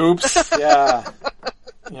 "Oops." Oops. Yeah.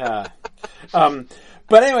 Yeah.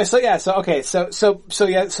 But anyway, so the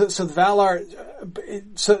Valar.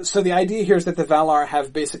 So the idea here is that the Valar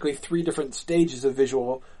have basically 3 different stages of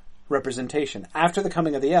visual representation. After the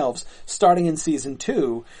coming of the elves, starting in season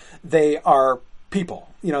 2, they are people.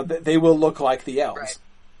 You know, they will look like the elves. Right.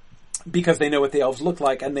 Because they know what the elves look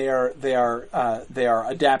like, and they are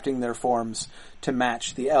adapting their forms to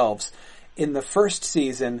match the elves. In the first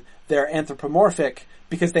season, they're anthropomorphic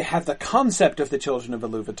because they have the concept of the children of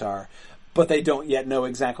Iluvatar, but they don't yet know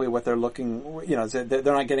exactly what they're looking. You know, they're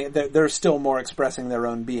not getting. They're still more expressing their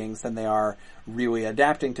own beings than they are really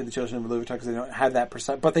adapting to the children of Iluvatar because they don't have that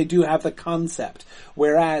but they do have the concept.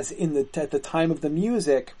 Whereas at the time of the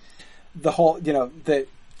music, the whole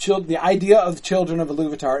the idea of Children of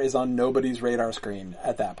Iluvatar is on nobody's radar screen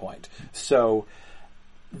at that point. So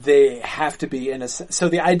they have to be so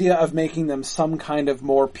the idea of making them some kind of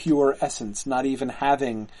more pure essence, not even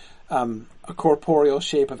having a corporeal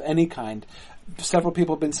shape of any kind. Several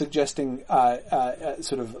people have been suggesting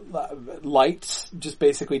lights, just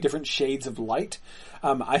basically different shades of light.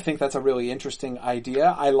 I think that's a really interesting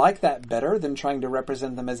idea. I like that better than trying to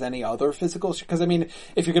represent them as any other physical... Because, I mean,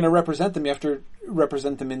 if you're going to represent them, you have to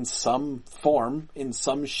represent them in some form, in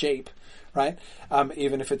some shape, right?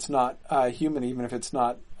 Even if it's not human, even if it's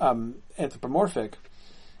not anthropomorphic.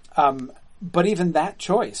 But even that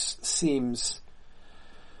choice seems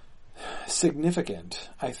significant,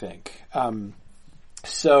 I think.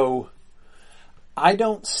 So I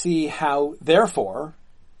don't see how, therefore,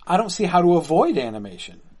 I don't see how to avoid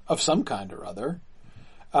animation of some kind or other.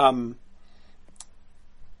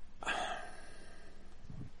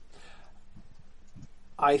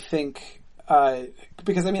 I think,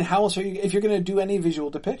 because I mean, how else are you, if you're going to do any visual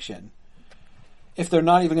depiction, if they're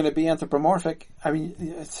not even going to be anthropomorphic, I mean,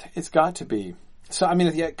 it's got to be. So, I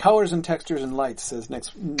mean, yeah, colors and textures and lights, says Nick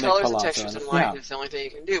Colors Palazzo. and textures and light is the only thing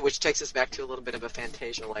you can do, which takes us back to a little bit of a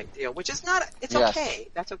Fantasia-like deal, which is not, it's okay.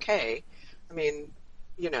 That's okay. I mean,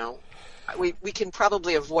 you know, we can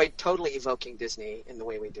probably avoid totally evoking Disney in the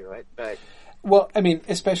way we do it, but... Well, I mean,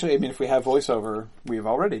 especially, if we have voiceover, we've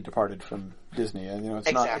already departed from Disney, and, you know,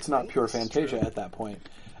 it's not pure Fantasia at that point.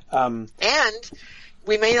 And...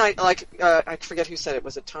 we may not, I forget who said it.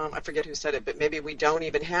 Was it Tom? I forget who said it, but maybe we don't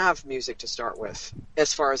even have music to start with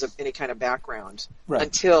as far as any kind of background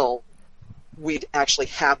until we'd actually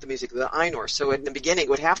have the music of the Ainur. So in the beginning, it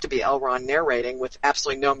would have to be Elrond narrating with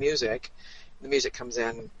absolutely no music. The music comes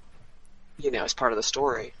in, you know, as part of the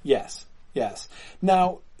story. Yes.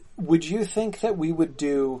 Now, would you think that we would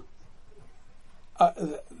do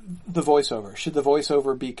the voiceover? Should the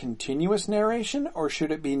voiceover be continuous narration, or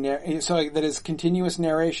should it be that is continuous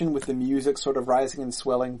narration with the music sort of rising and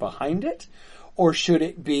swelling behind it, or should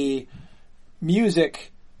it be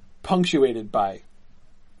music punctuated by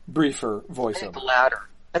briefer voiceover? I think the latter.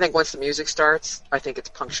 I think once the music starts, I think it's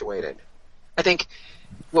punctuated. I think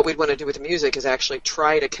what we'd want to do with the music is actually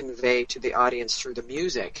try to convey to the audience through the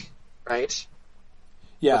music, right?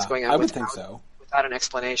 Yeah, what's going on I would think so. Without an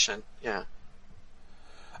explanation, yeah.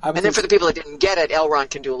 And then for the people that didn't get it, Elrond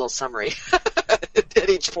can do a little summary at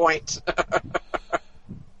each point.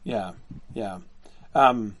 Yeah.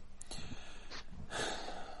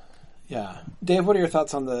 Dave, what are your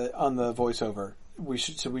thoughts on the voiceover? We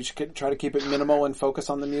should try to keep it minimal and focus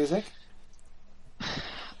on the music.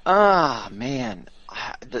 Man,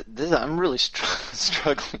 I'm really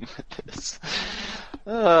struggling with this.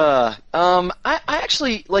 I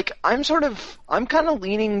actually I'm kind of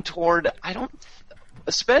leaning toward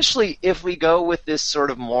especially if we go with this sort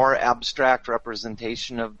of more abstract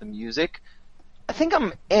representation of the music, I think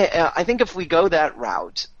if we go that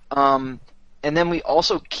route, and then we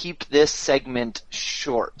also keep this segment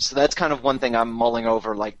short. So that's kind of one thing I'm mulling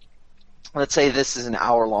over. Like, let's say this is an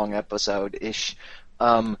hour-long episode-ish.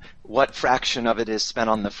 what fraction of it is spent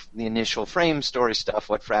on the initial frame story stuff,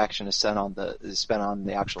 what fraction is spent on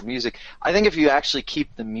the actual music. I think if you actually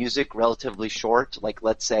keep the music relatively short, like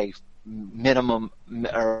let's say minimum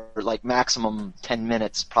or like maximum 10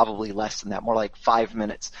 minutes, probably less than that, more like 5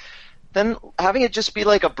 minutes, then having it just be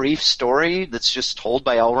like a brief story that's just told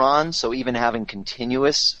by Elrond, so even having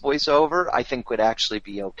continuous voiceover, I think would actually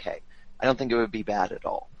be okay. I don't think it would be bad at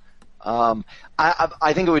all.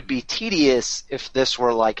 I think it would be tedious if this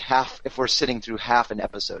were like if we're sitting through half an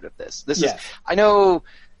episode of this.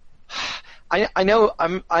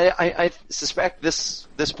 I suspect this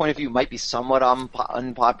point of view might be somewhat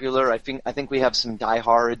unpopular. I think we have some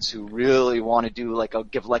diehards who really want to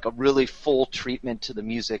give a really full treatment to the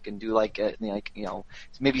music and do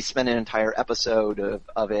maybe spend an entire episode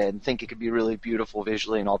of it and think it could be really beautiful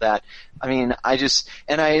visually and all that. I mean, I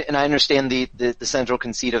understand the central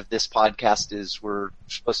conceit of this podcast is we're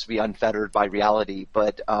supposed to be unfettered by reality,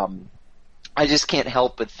 but I just can't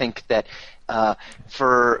help but think that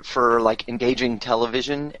for like engaging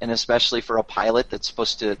television, and especially for a pilot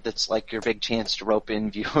that's like your big chance to rope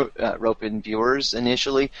in viewers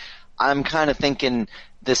initially, I'm kind of thinking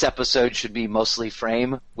this episode should be mostly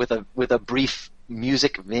frame with a brief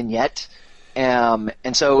music vignette, and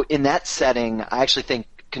so in that setting, I actually think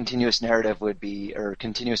continuous narrative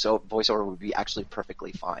continuous voiceover would be actually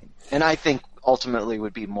perfectly fine, and I think ultimately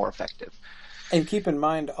would be more effective. And keep in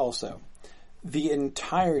mind also, the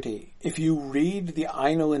entirety, if you read the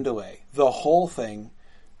Ainulindalë, the whole thing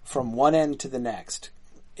from one end to the next,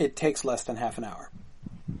 it takes less than half an hour.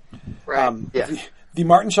 Right. The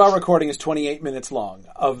Martin Shaw recording is 28 minutes long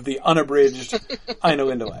of the unabridged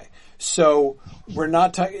Ainulindalë. So we're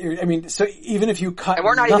not talking. I mean, so even if you cut, and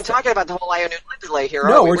we're not even talking about the whole Ainulindalë here.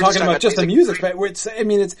 No, we're talking about just the music. But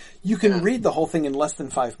you can read the whole thing in less than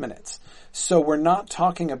 5 minutes. So we're not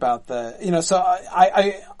talking about So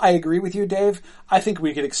I agree with you, Dave. I think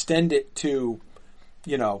we could extend it to,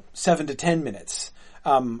 7 to 10 minutes.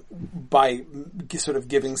 By sort of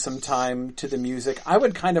giving some time to the music. I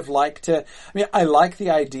would kind of like to. I like the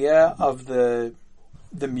idea of the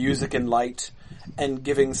music and light, and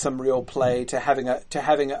giving some real play to having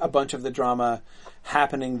a bunch of the drama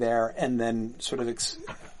happening there, and then sort of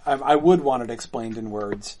I would want it explained in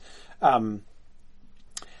words. And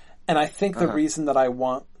I think the reason that I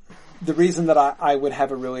would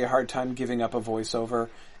have a really hard time giving up a voiceover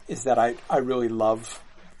is that I really love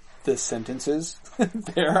the sentences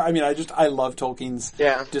there. I love Tolkien's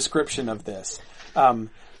description of this. And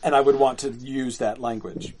I would want to use that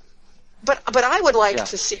language. But I would like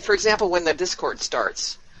to see, for example, when the Discord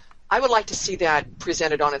starts, I would like to see that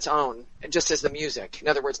presented on its own, just as the music. In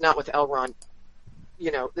other words, not with Elrond.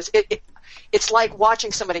 It's like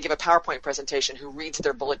watching somebody give a PowerPoint presentation who reads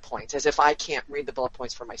their bullet points as if I can't read the bullet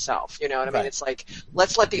points for myself. You know what I mean? It's like,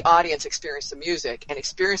 let's let the audience experience the music and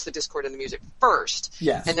experience the Discord and the music first.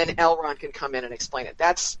 Yes. And then Elrond can come in and explain it.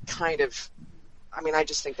 That's kind of... I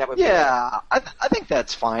just think that would be... Yeah, I think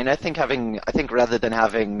that's fine. I think rather than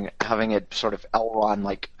having it sort of Elrond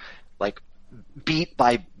like beat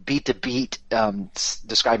by beat to beat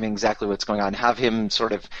describing exactly what's going on, have him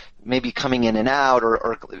sort of maybe coming in and out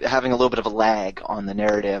or having a little bit of a lag on the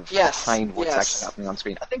narrative behind what's actually happening on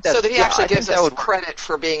screen. I think that's... So that he actually gives us credit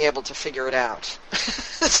for being able to figure it out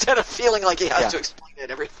instead of feeling like he has to explain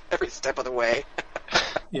it every step of the way.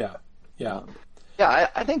 Yeah. Yeah,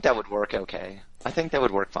 I think that would work okay. I think that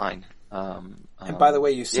would work fine. And by the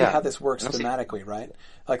way, you see how this works thematically, right?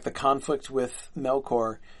 Like the conflict with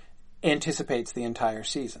Melkor anticipates the entire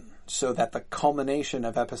season, so that the culmination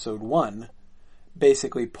of episode 1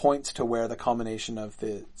 basically points to where the culmination of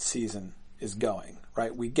the season is going,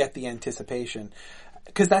 right? We get the anticipation.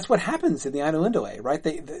 Because that's what happens in the Ainulindalë, right?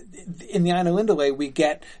 In the Ainulindalë, we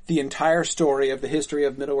get the entire story of the history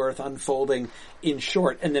of Middle-earth unfolding in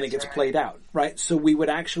short, and then it gets played out, right? So we would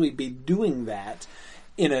actually be doing that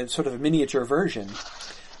in a sort of miniature version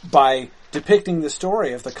by depicting the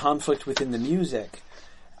story of the conflict within the music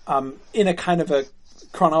in a kind of a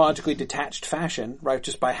chronologically detached fashion, right?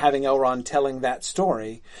 Just by having Elrond telling that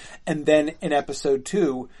story. And then in episode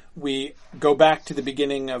 2, we go back to the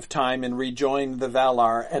beginning of time and rejoin the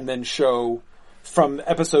Valar, and then show from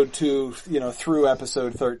episode 2, through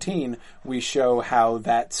episode 13, we show how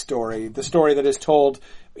that story, the story that is told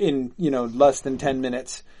in, less than 10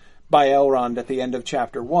 minutes by Elrond at the end of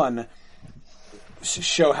chapter 1,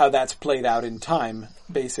 show how that's played out in time,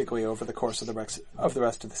 basically over the course of the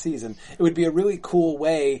rest of the season. It would be a really cool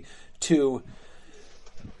way to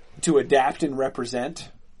adapt and represent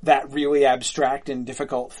that really abstract and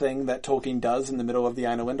difficult thing that Tolkien does in the middle of the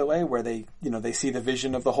Ainulindalë, where they see the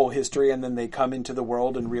vision of the whole history and then they come into the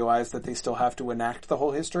world and realize that they still have to enact the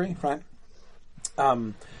whole history, right?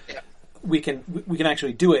 We can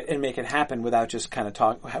actually do it and make it happen without just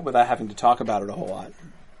without having to talk about it a whole lot.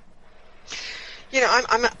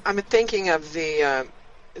 I'm thinking of the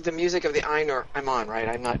music of the Ainur. I'm on, right?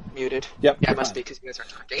 I'm not muted. Yep. Yeah, I must be because you guys are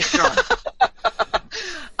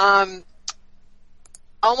talking.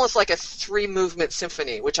 Almost like a 3-movement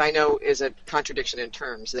symphony, which I know is a contradiction in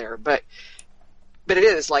terms there, but it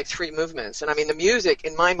is like 3 movements. And I mean, the music,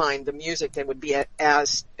 in my mind, the music then would be it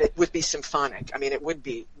would be symphonic. I mean, it would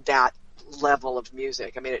be that level of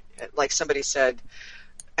music. I mean, like somebody said,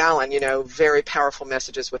 Alan, very powerful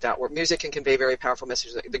messages without word. Music can convey very powerful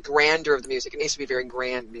messages. The grandeur of the music, it needs to be very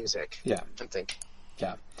grand music. Yeah. I think.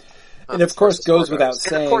 Yeah. And of course, goes without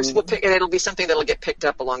saying. And of course, and it'll be something that'll get picked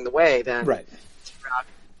up along the way then. Right.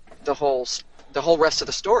 The whole rest of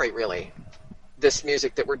the story, really. This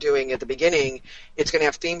music that we're doing at the beginning, it's going to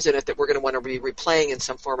have themes in it that we're going to want to be replaying in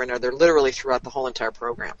some form or another, literally throughout the whole entire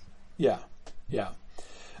program. Yeah, yeah,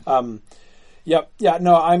 yep, yeah.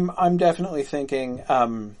 No, I'm definitely thinking.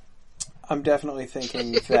 That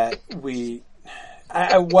we.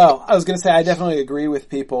 I was going to say I definitely agree with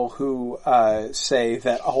people who say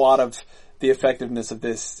that a lot of the effectiveness of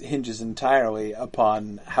this hinges entirely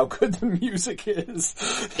upon how good the music is.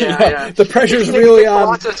 Yeah. The pressure's really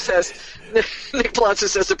on. Nick Palazzo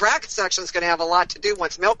says the bracket section is going to have a lot to do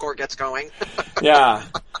once Melkor gets going. Yeah.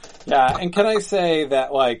 And can I say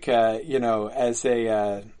that, like, as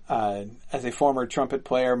a former trumpet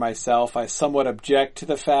player myself, I somewhat object to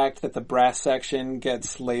the fact that the brass section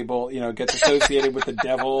gets labeled, gets associated with the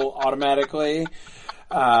devil automatically.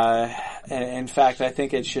 And in fact, I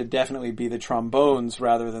think it should definitely be the trombones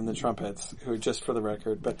rather than the trumpets, who, just for the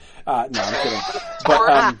record. But, no, I'm kidding.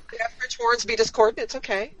 But, French horns be discordant, it's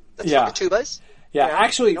okay. That's for tubas. Yeah,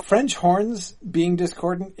 actually, French horns being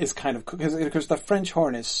discordant is kind of, because the French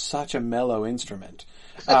horn is such a mellow instrument.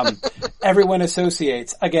 Everyone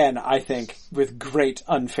associates, again, I think, with great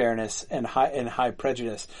unfairness and high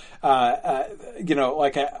prejudice,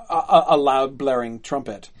 like a loud blaring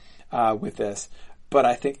trumpet, with this. But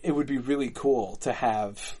I think it would be really cool to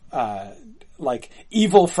have, like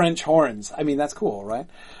evil French horns. I mean, that's cool, right?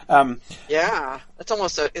 Yeah, that's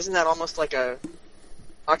almost isn't that almost like a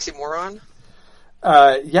oxymoron?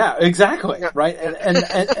 Yeah, exactly. Yeah. Right.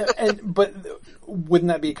 And but wouldn't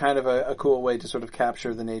that be kind of a cool way to sort of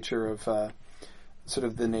capture the nature of, the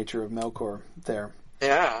nature of Melkor there?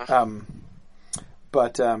 Yeah.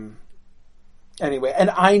 Anyway, and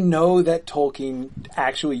I know that Tolkien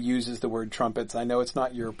actually uses the word trumpets. I know it's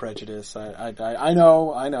not your prejudice. I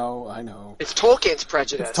know. It's Tolkien's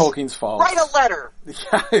prejudice. It's Tolkien's fault. Write a letter.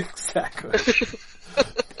 Yeah, exactly.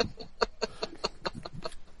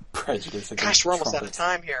 Prejudice against Gosh, we're almost trumpets. out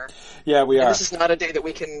of time here. Yeah, we are. This is not a day that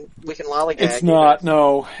we can lollygag. It's not.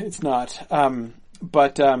 No, it's not.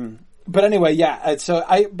 But anyway, yeah. So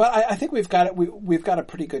I think we've got it. We've got a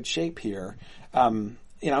pretty good shape here. And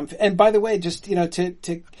by the way, just,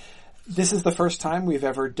 this is the first time we've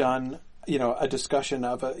ever done, a discussion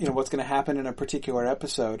of what's going to happen in a particular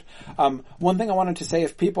episode. One thing I wanted to say,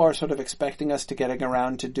 if people are sort of expecting us to getting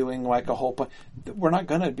around to doing like a whole, we're not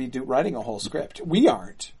going to be writing a whole script. We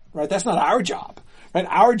aren't, right? That's not our job, right?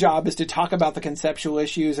 Our job is to talk about the conceptual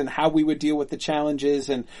issues and how we would deal with the challenges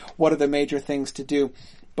and what are the major things to do.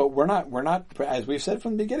 But we're not, as we've said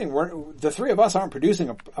from the beginning, the three of us aren't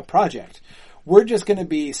producing a project. We're just going to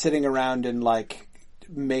be sitting around and like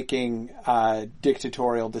making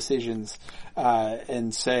dictatorial decisions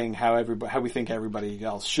and saying how we think everybody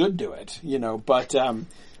else should do it, But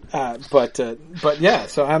yeah.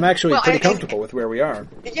 So I'm actually pretty comfortable with where we are.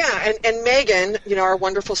 Yeah, and Megan, our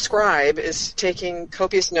wonderful scribe, is taking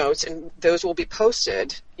copious notes, and those will be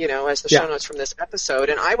posted, as the show notes from this episode.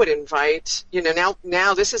 And I would invite,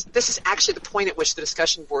 now this is actually the point at which the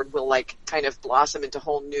discussion board will like kind of blossom into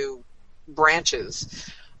whole new branches,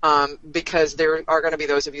 because there are going to be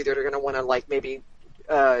those of you that are going to want to like maybe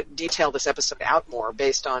detail this episode out more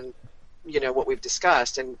based on what we've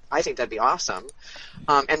discussed, and I think that'd be awesome.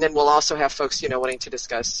 And then we'll also have folks wanting to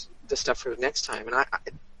discuss the stuff for the next time, and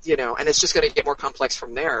and it's just going to get more complex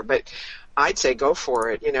from there. But I'd say go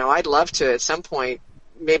for it. I'd love to at some point,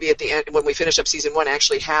 maybe at the end when we finish up season 1,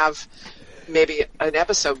 actually have maybe an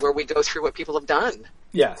episode where we go through what people have done.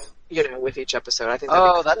 Yes. With each episode. I think that'd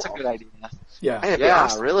be cool. That's a good idea. Yeah.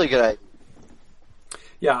 Awesome. Really good idea.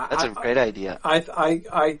 Yeah. That's a great idea.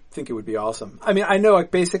 I think it would be awesome. I mean, I know,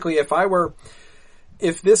 like, basically if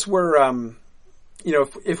this were,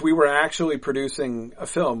 if we were actually producing a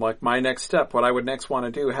film, like my next step, what I would next want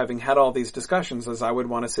to do, having had all these discussions, is I would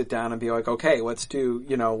want to sit down and be like, okay, let's do,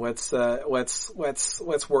 let's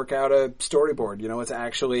work out a storyboard. Let's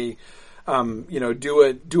actually, do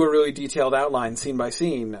a really detailed outline, scene by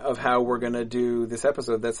scene, of how we're going to do this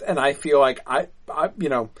episode. And I feel like at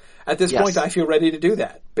this point, I feel ready to do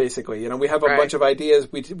that. Basically, we have a bunch of ideas.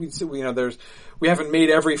 We haven't made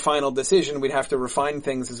every final decision. We'd have to refine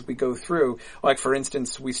things as we go through. Like, for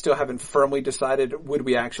instance, we still haven't firmly decided, would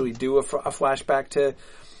we actually do a flashback to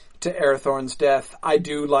Arathorn's death? I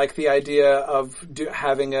do like the idea of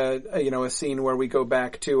having a scene where we go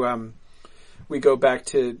back to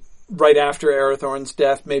right after Arathorn's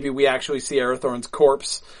death. Maybe we actually see Arathorn's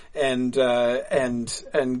corpse and Gilrain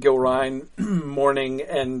mourning,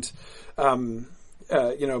 and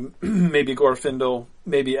maybe Glorfindel,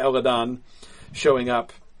 maybe Elladan showing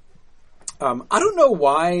up. I don't know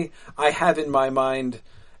why I have in my mind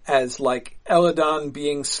as like Elladan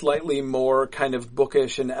being slightly more kind of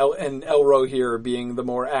bookish and Elrohir being the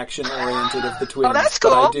more action oriented of the twins. Oh, that's cool.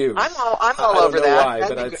 But I do. I'm all over that. Why,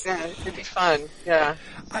 it'd be fun. Yeah.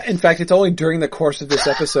 In fact, it's only during the course of this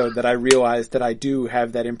episode that I realized that I do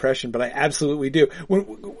have that impression, but I absolutely do.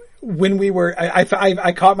 When we were,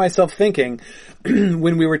 I caught myself thinking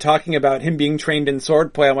when we were talking about him being trained in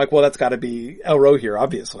swordplay, I'm like, well, that's got to be Elrohir,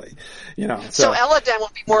 obviously, So Elladan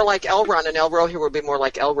will be more like Elrond, and Elrohir will be more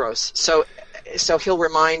like Elros. So he'll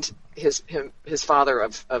remind his father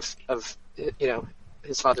of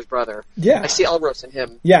his father's brother. Yeah, I see Elros in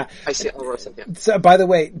him. Yeah, I see Elros in him. So, by the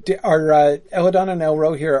way, are Elladan and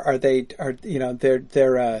Elrohir,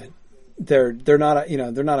 they're not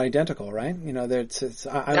identical, right?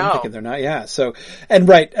 I'm thinking they're not. Yeah. So, and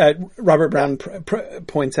right, Robert Brown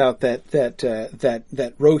points out that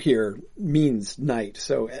Rohir means knight.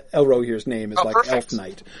 So Elrohir's name is perfect. Elf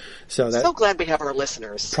Knight. So glad we have our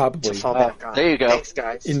listeners. Probably. To fall back on. There you go. Thanks,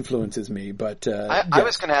 guys. Influences me, but I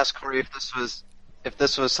was going to ask Corey if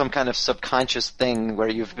this was some kind of subconscious thing where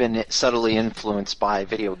you've been subtly influenced by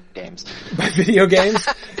video games. By video games?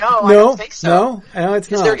 No, I don't think so. No,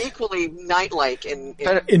 it's not. They're equally knight-like in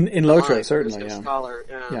Lotro, certainly. Yeah. Scholar,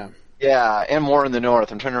 yeah. Yeah, and more in the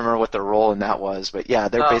north. I'm trying to remember what their role in that was, but yeah,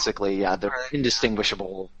 they're basically they're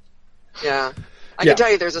indistinguishable. Yeah. I can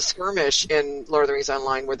tell you there's a skirmish in Lord of the Rings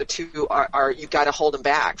Online where the two are you got to hold them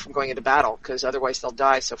back from going into battle because otherwise they'll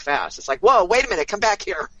die so fast. It's like, whoa, wait a minute, come back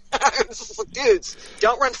here. Dudes,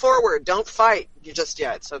 don't run forward, don't fight you just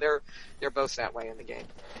yet. So they're both that way in the game.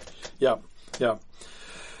 Yeah.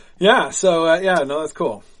 So that's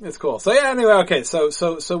cool. It's cool. So anyway, okay. So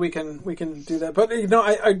we can do that. But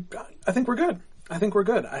I think we're good. I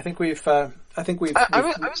think we've. I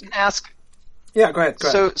was going to ask. Yeah, go ahead.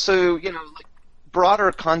 So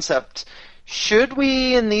broader concept. Should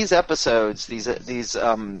we, in these episodes, these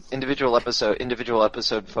individual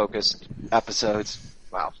episode focused episodes?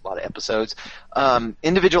 Wow, a lot of episodes.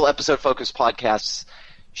 Individual episode focused podcasts.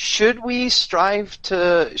 Should we try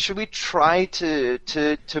to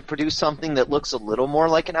produce something that looks a little more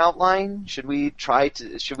like an outline? Should we try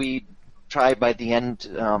by the end?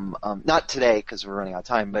 Not today because we're running out of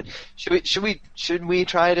time. But should we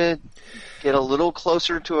try to get a little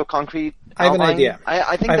closer to a concrete outline? I have an idea.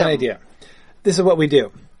 I think I have an idea. This is what we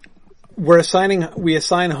do. We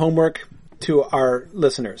assign homework to our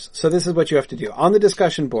listeners. So this is what you have to do on the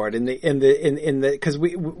discussion board because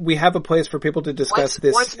we have a place for people to discuss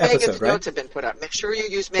this once episode, Megan's right? notes have been put up. Make sure you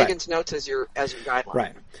use Megan's notes as your guideline.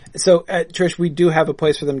 Right. So, Trish, we do have a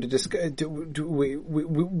place for them to discuss.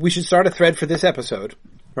 We should start a thread for this episode,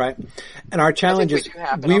 right? And our challenge is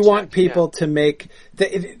we want people to make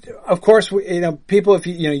of course, people, if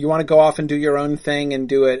you want to go off and do your own thing and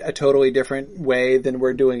do it a totally different way than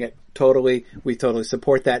we're doing it. We totally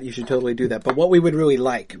support that. You should totally do that. But what we would really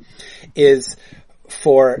like is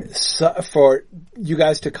for you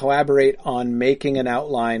guys to collaborate on making an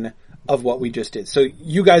outline of what we just did. So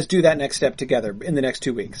you guys do that next step together in the next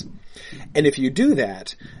 2 weeks. And if you do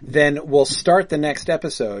that, then we'll start the next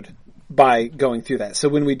episode by going through that. So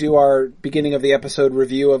when we do our beginning of the episode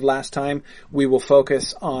review of last time, we will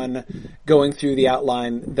focus on going through the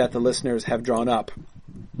outline that the listeners have drawn up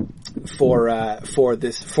for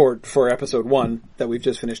episode 1 that we've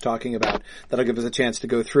just finished talking about. That'll give us a chance to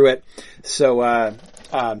go through it. So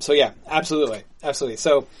yeah, absolutely.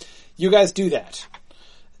 So you guys do that.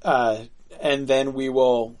 And then we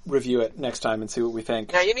will review it next time and see what we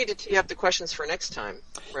think. Now you need to tee up the questions for next time,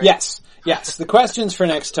 right? Yes. The questions for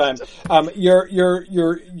next time.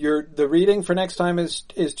 The reading for next time is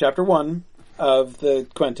chapter 1 of the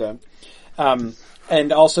Quenta.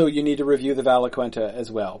 And also, you need to review the Valaquenta as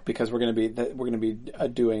well, because we're going to be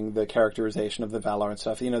doing the characterization of the Valar and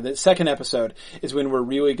stuff. The second episode is when we're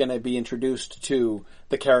really going to be introduced to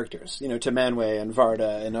the characters, to Manwë and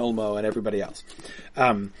Varda and Ulmo and everybody else.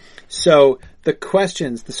 So the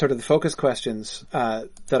questions, the sort of the focus questions that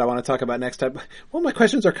I want to talk about next time. Well, my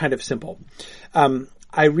questions are kind of simple.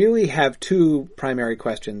 I really have two primary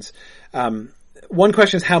questions. One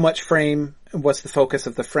question is how much frame and what's the focus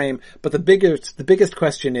of the frame, but the biggest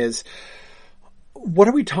question is, what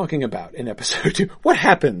are we talking about in episode 2? What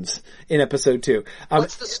happens in episode 2?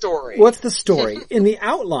 What's the story? What's the story? In the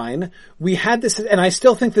outline, we had this, and I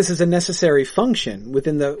still think this is a necessary function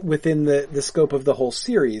within the scope of the whole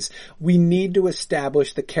series. We need to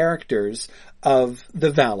establish the characters of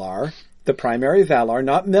the Valar, the primary Valar,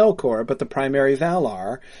 not Melkor, but the primary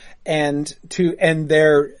Valar, and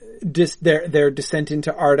their descent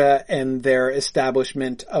into Arda and their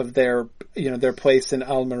establishment of their place in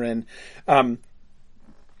Almarin.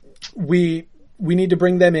 We need to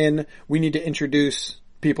bring them in. We need to introduce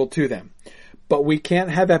people to them. But we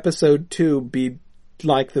can't have episode 2 be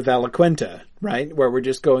like the Valaquenta, right? Where we're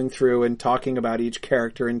just going through and talking about each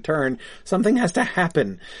character in turn. Something has to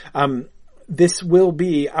happen. This will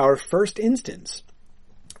be our first instance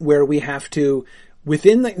where we have to,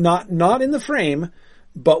 within the, not in the frame,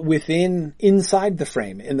 but inside the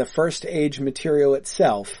frame, in the first age material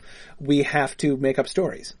itself, we have to make up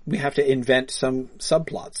stories. We have to invent some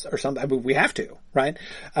subplots or something. I mean, we have to, right?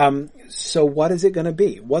 So what is it going to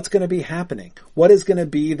be? What's going to be happening? What is going to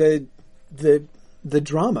be the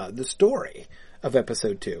drama, the story of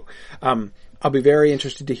episode 2? I'll be very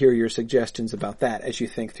interested to hear your suggestions about that as you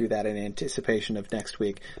think through that in anticipation of next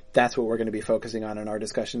week. That's what we're going to be focusing on in our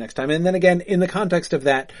discussion next time. And then again, in the context of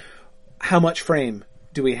that, how much frame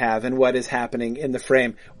do we have and what is happening in the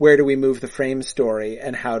frame? Where do we move the frame story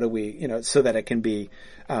and how do we, so that it can be,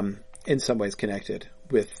 in some ways connected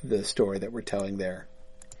with the story that we're telling there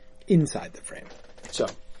inside the frame. So,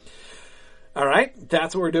 all right,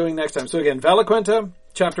 that's what we're doing next time. So again, Valaquenta,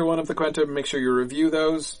 chapter 1 of the Quenta, make sure you review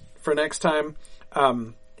those for next time.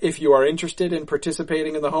 If you are interested in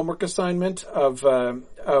participating in the homework assignment of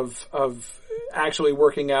actually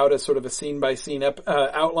working out a sort of a scene-by-scene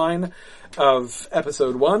outline of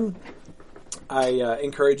episode 1, I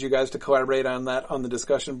encourage you guys to collaborate on that on the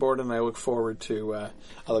discussion board, and I look forward to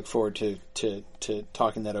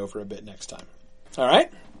talking that over a bit next time. All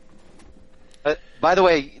right. By the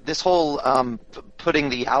way, this whole putting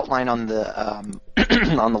the outline on the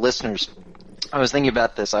on the listeners, I was thinking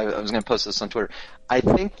about this. I was going to post this on Twitter. I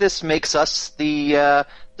think this makes us the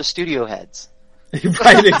studio heads.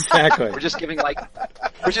 Right, exactly. We're just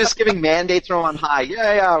giving mandates from on high.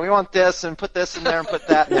 Yeah, we want this and put this in there and put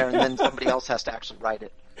that in there, and then somebody else has to actually write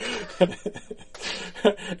it.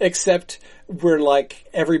 Except we're like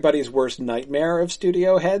everybody's worst nightmare of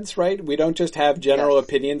studio heads, right? We don't just have general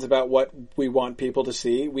opinions about what we want people to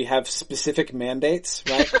see. We have specific mandates,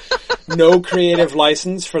 right? No creative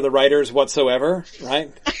license for the writers whatsoever,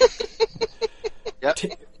 right? Yep.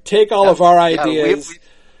 Take all of our ideas,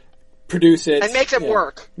 produce it, and make them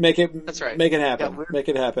work. Make it. That's right. Make it happen. Yeah, make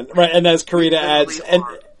it happen. Right. And as Karita adds,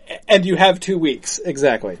 and you have 2 weeks.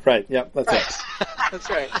 Exactly. Right. Yep. That's right. it. That's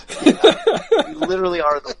right. We literally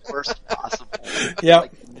are the worst possible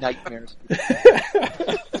nightmares.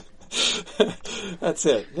 That's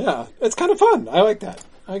it. Yeah. It's kind of fun. I like that.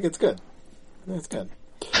 I think it's good. It's good.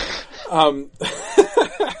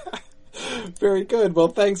 Very good. Well,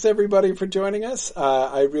 thanks everybody for joining us.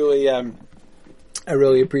 I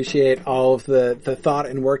really appreciate all of the thought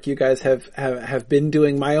and work you guys have been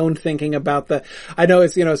doing. My own thinking about I know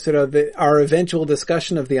it's, sort of our eventual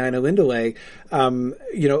discussion of the Ainulindalë,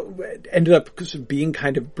 ended up being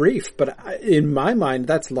kind of brief, but in my mind,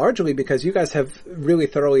 that's largely because you guys have really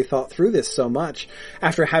thoroughly thought through this so much.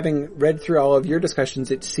 After having read through all of your discussions,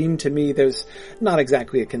 it seemed to me there's not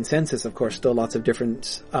exactly a consensus, of course, still lots of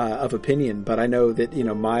difference of opinion, but I know that,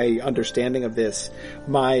 my understanding of this,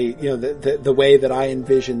 the way that I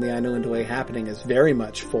envision the Ainulindalë happening is very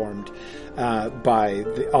much formed by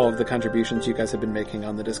all of the contributions you guys have been making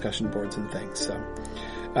on the discussion boards and things.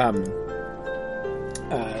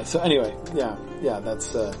 So anyway, that's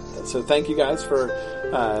so. Thank you guys for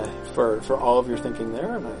all of your thinking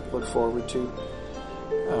there, and I look forward to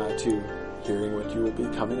hearing what you will be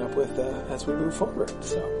coming up with as we move forward.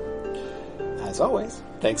 So, as always,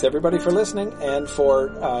 thanks everybody for listening and for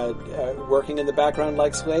working in the background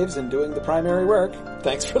like slaves and doing the primary work.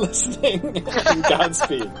 Thanks for listening, and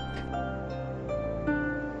Godspeed.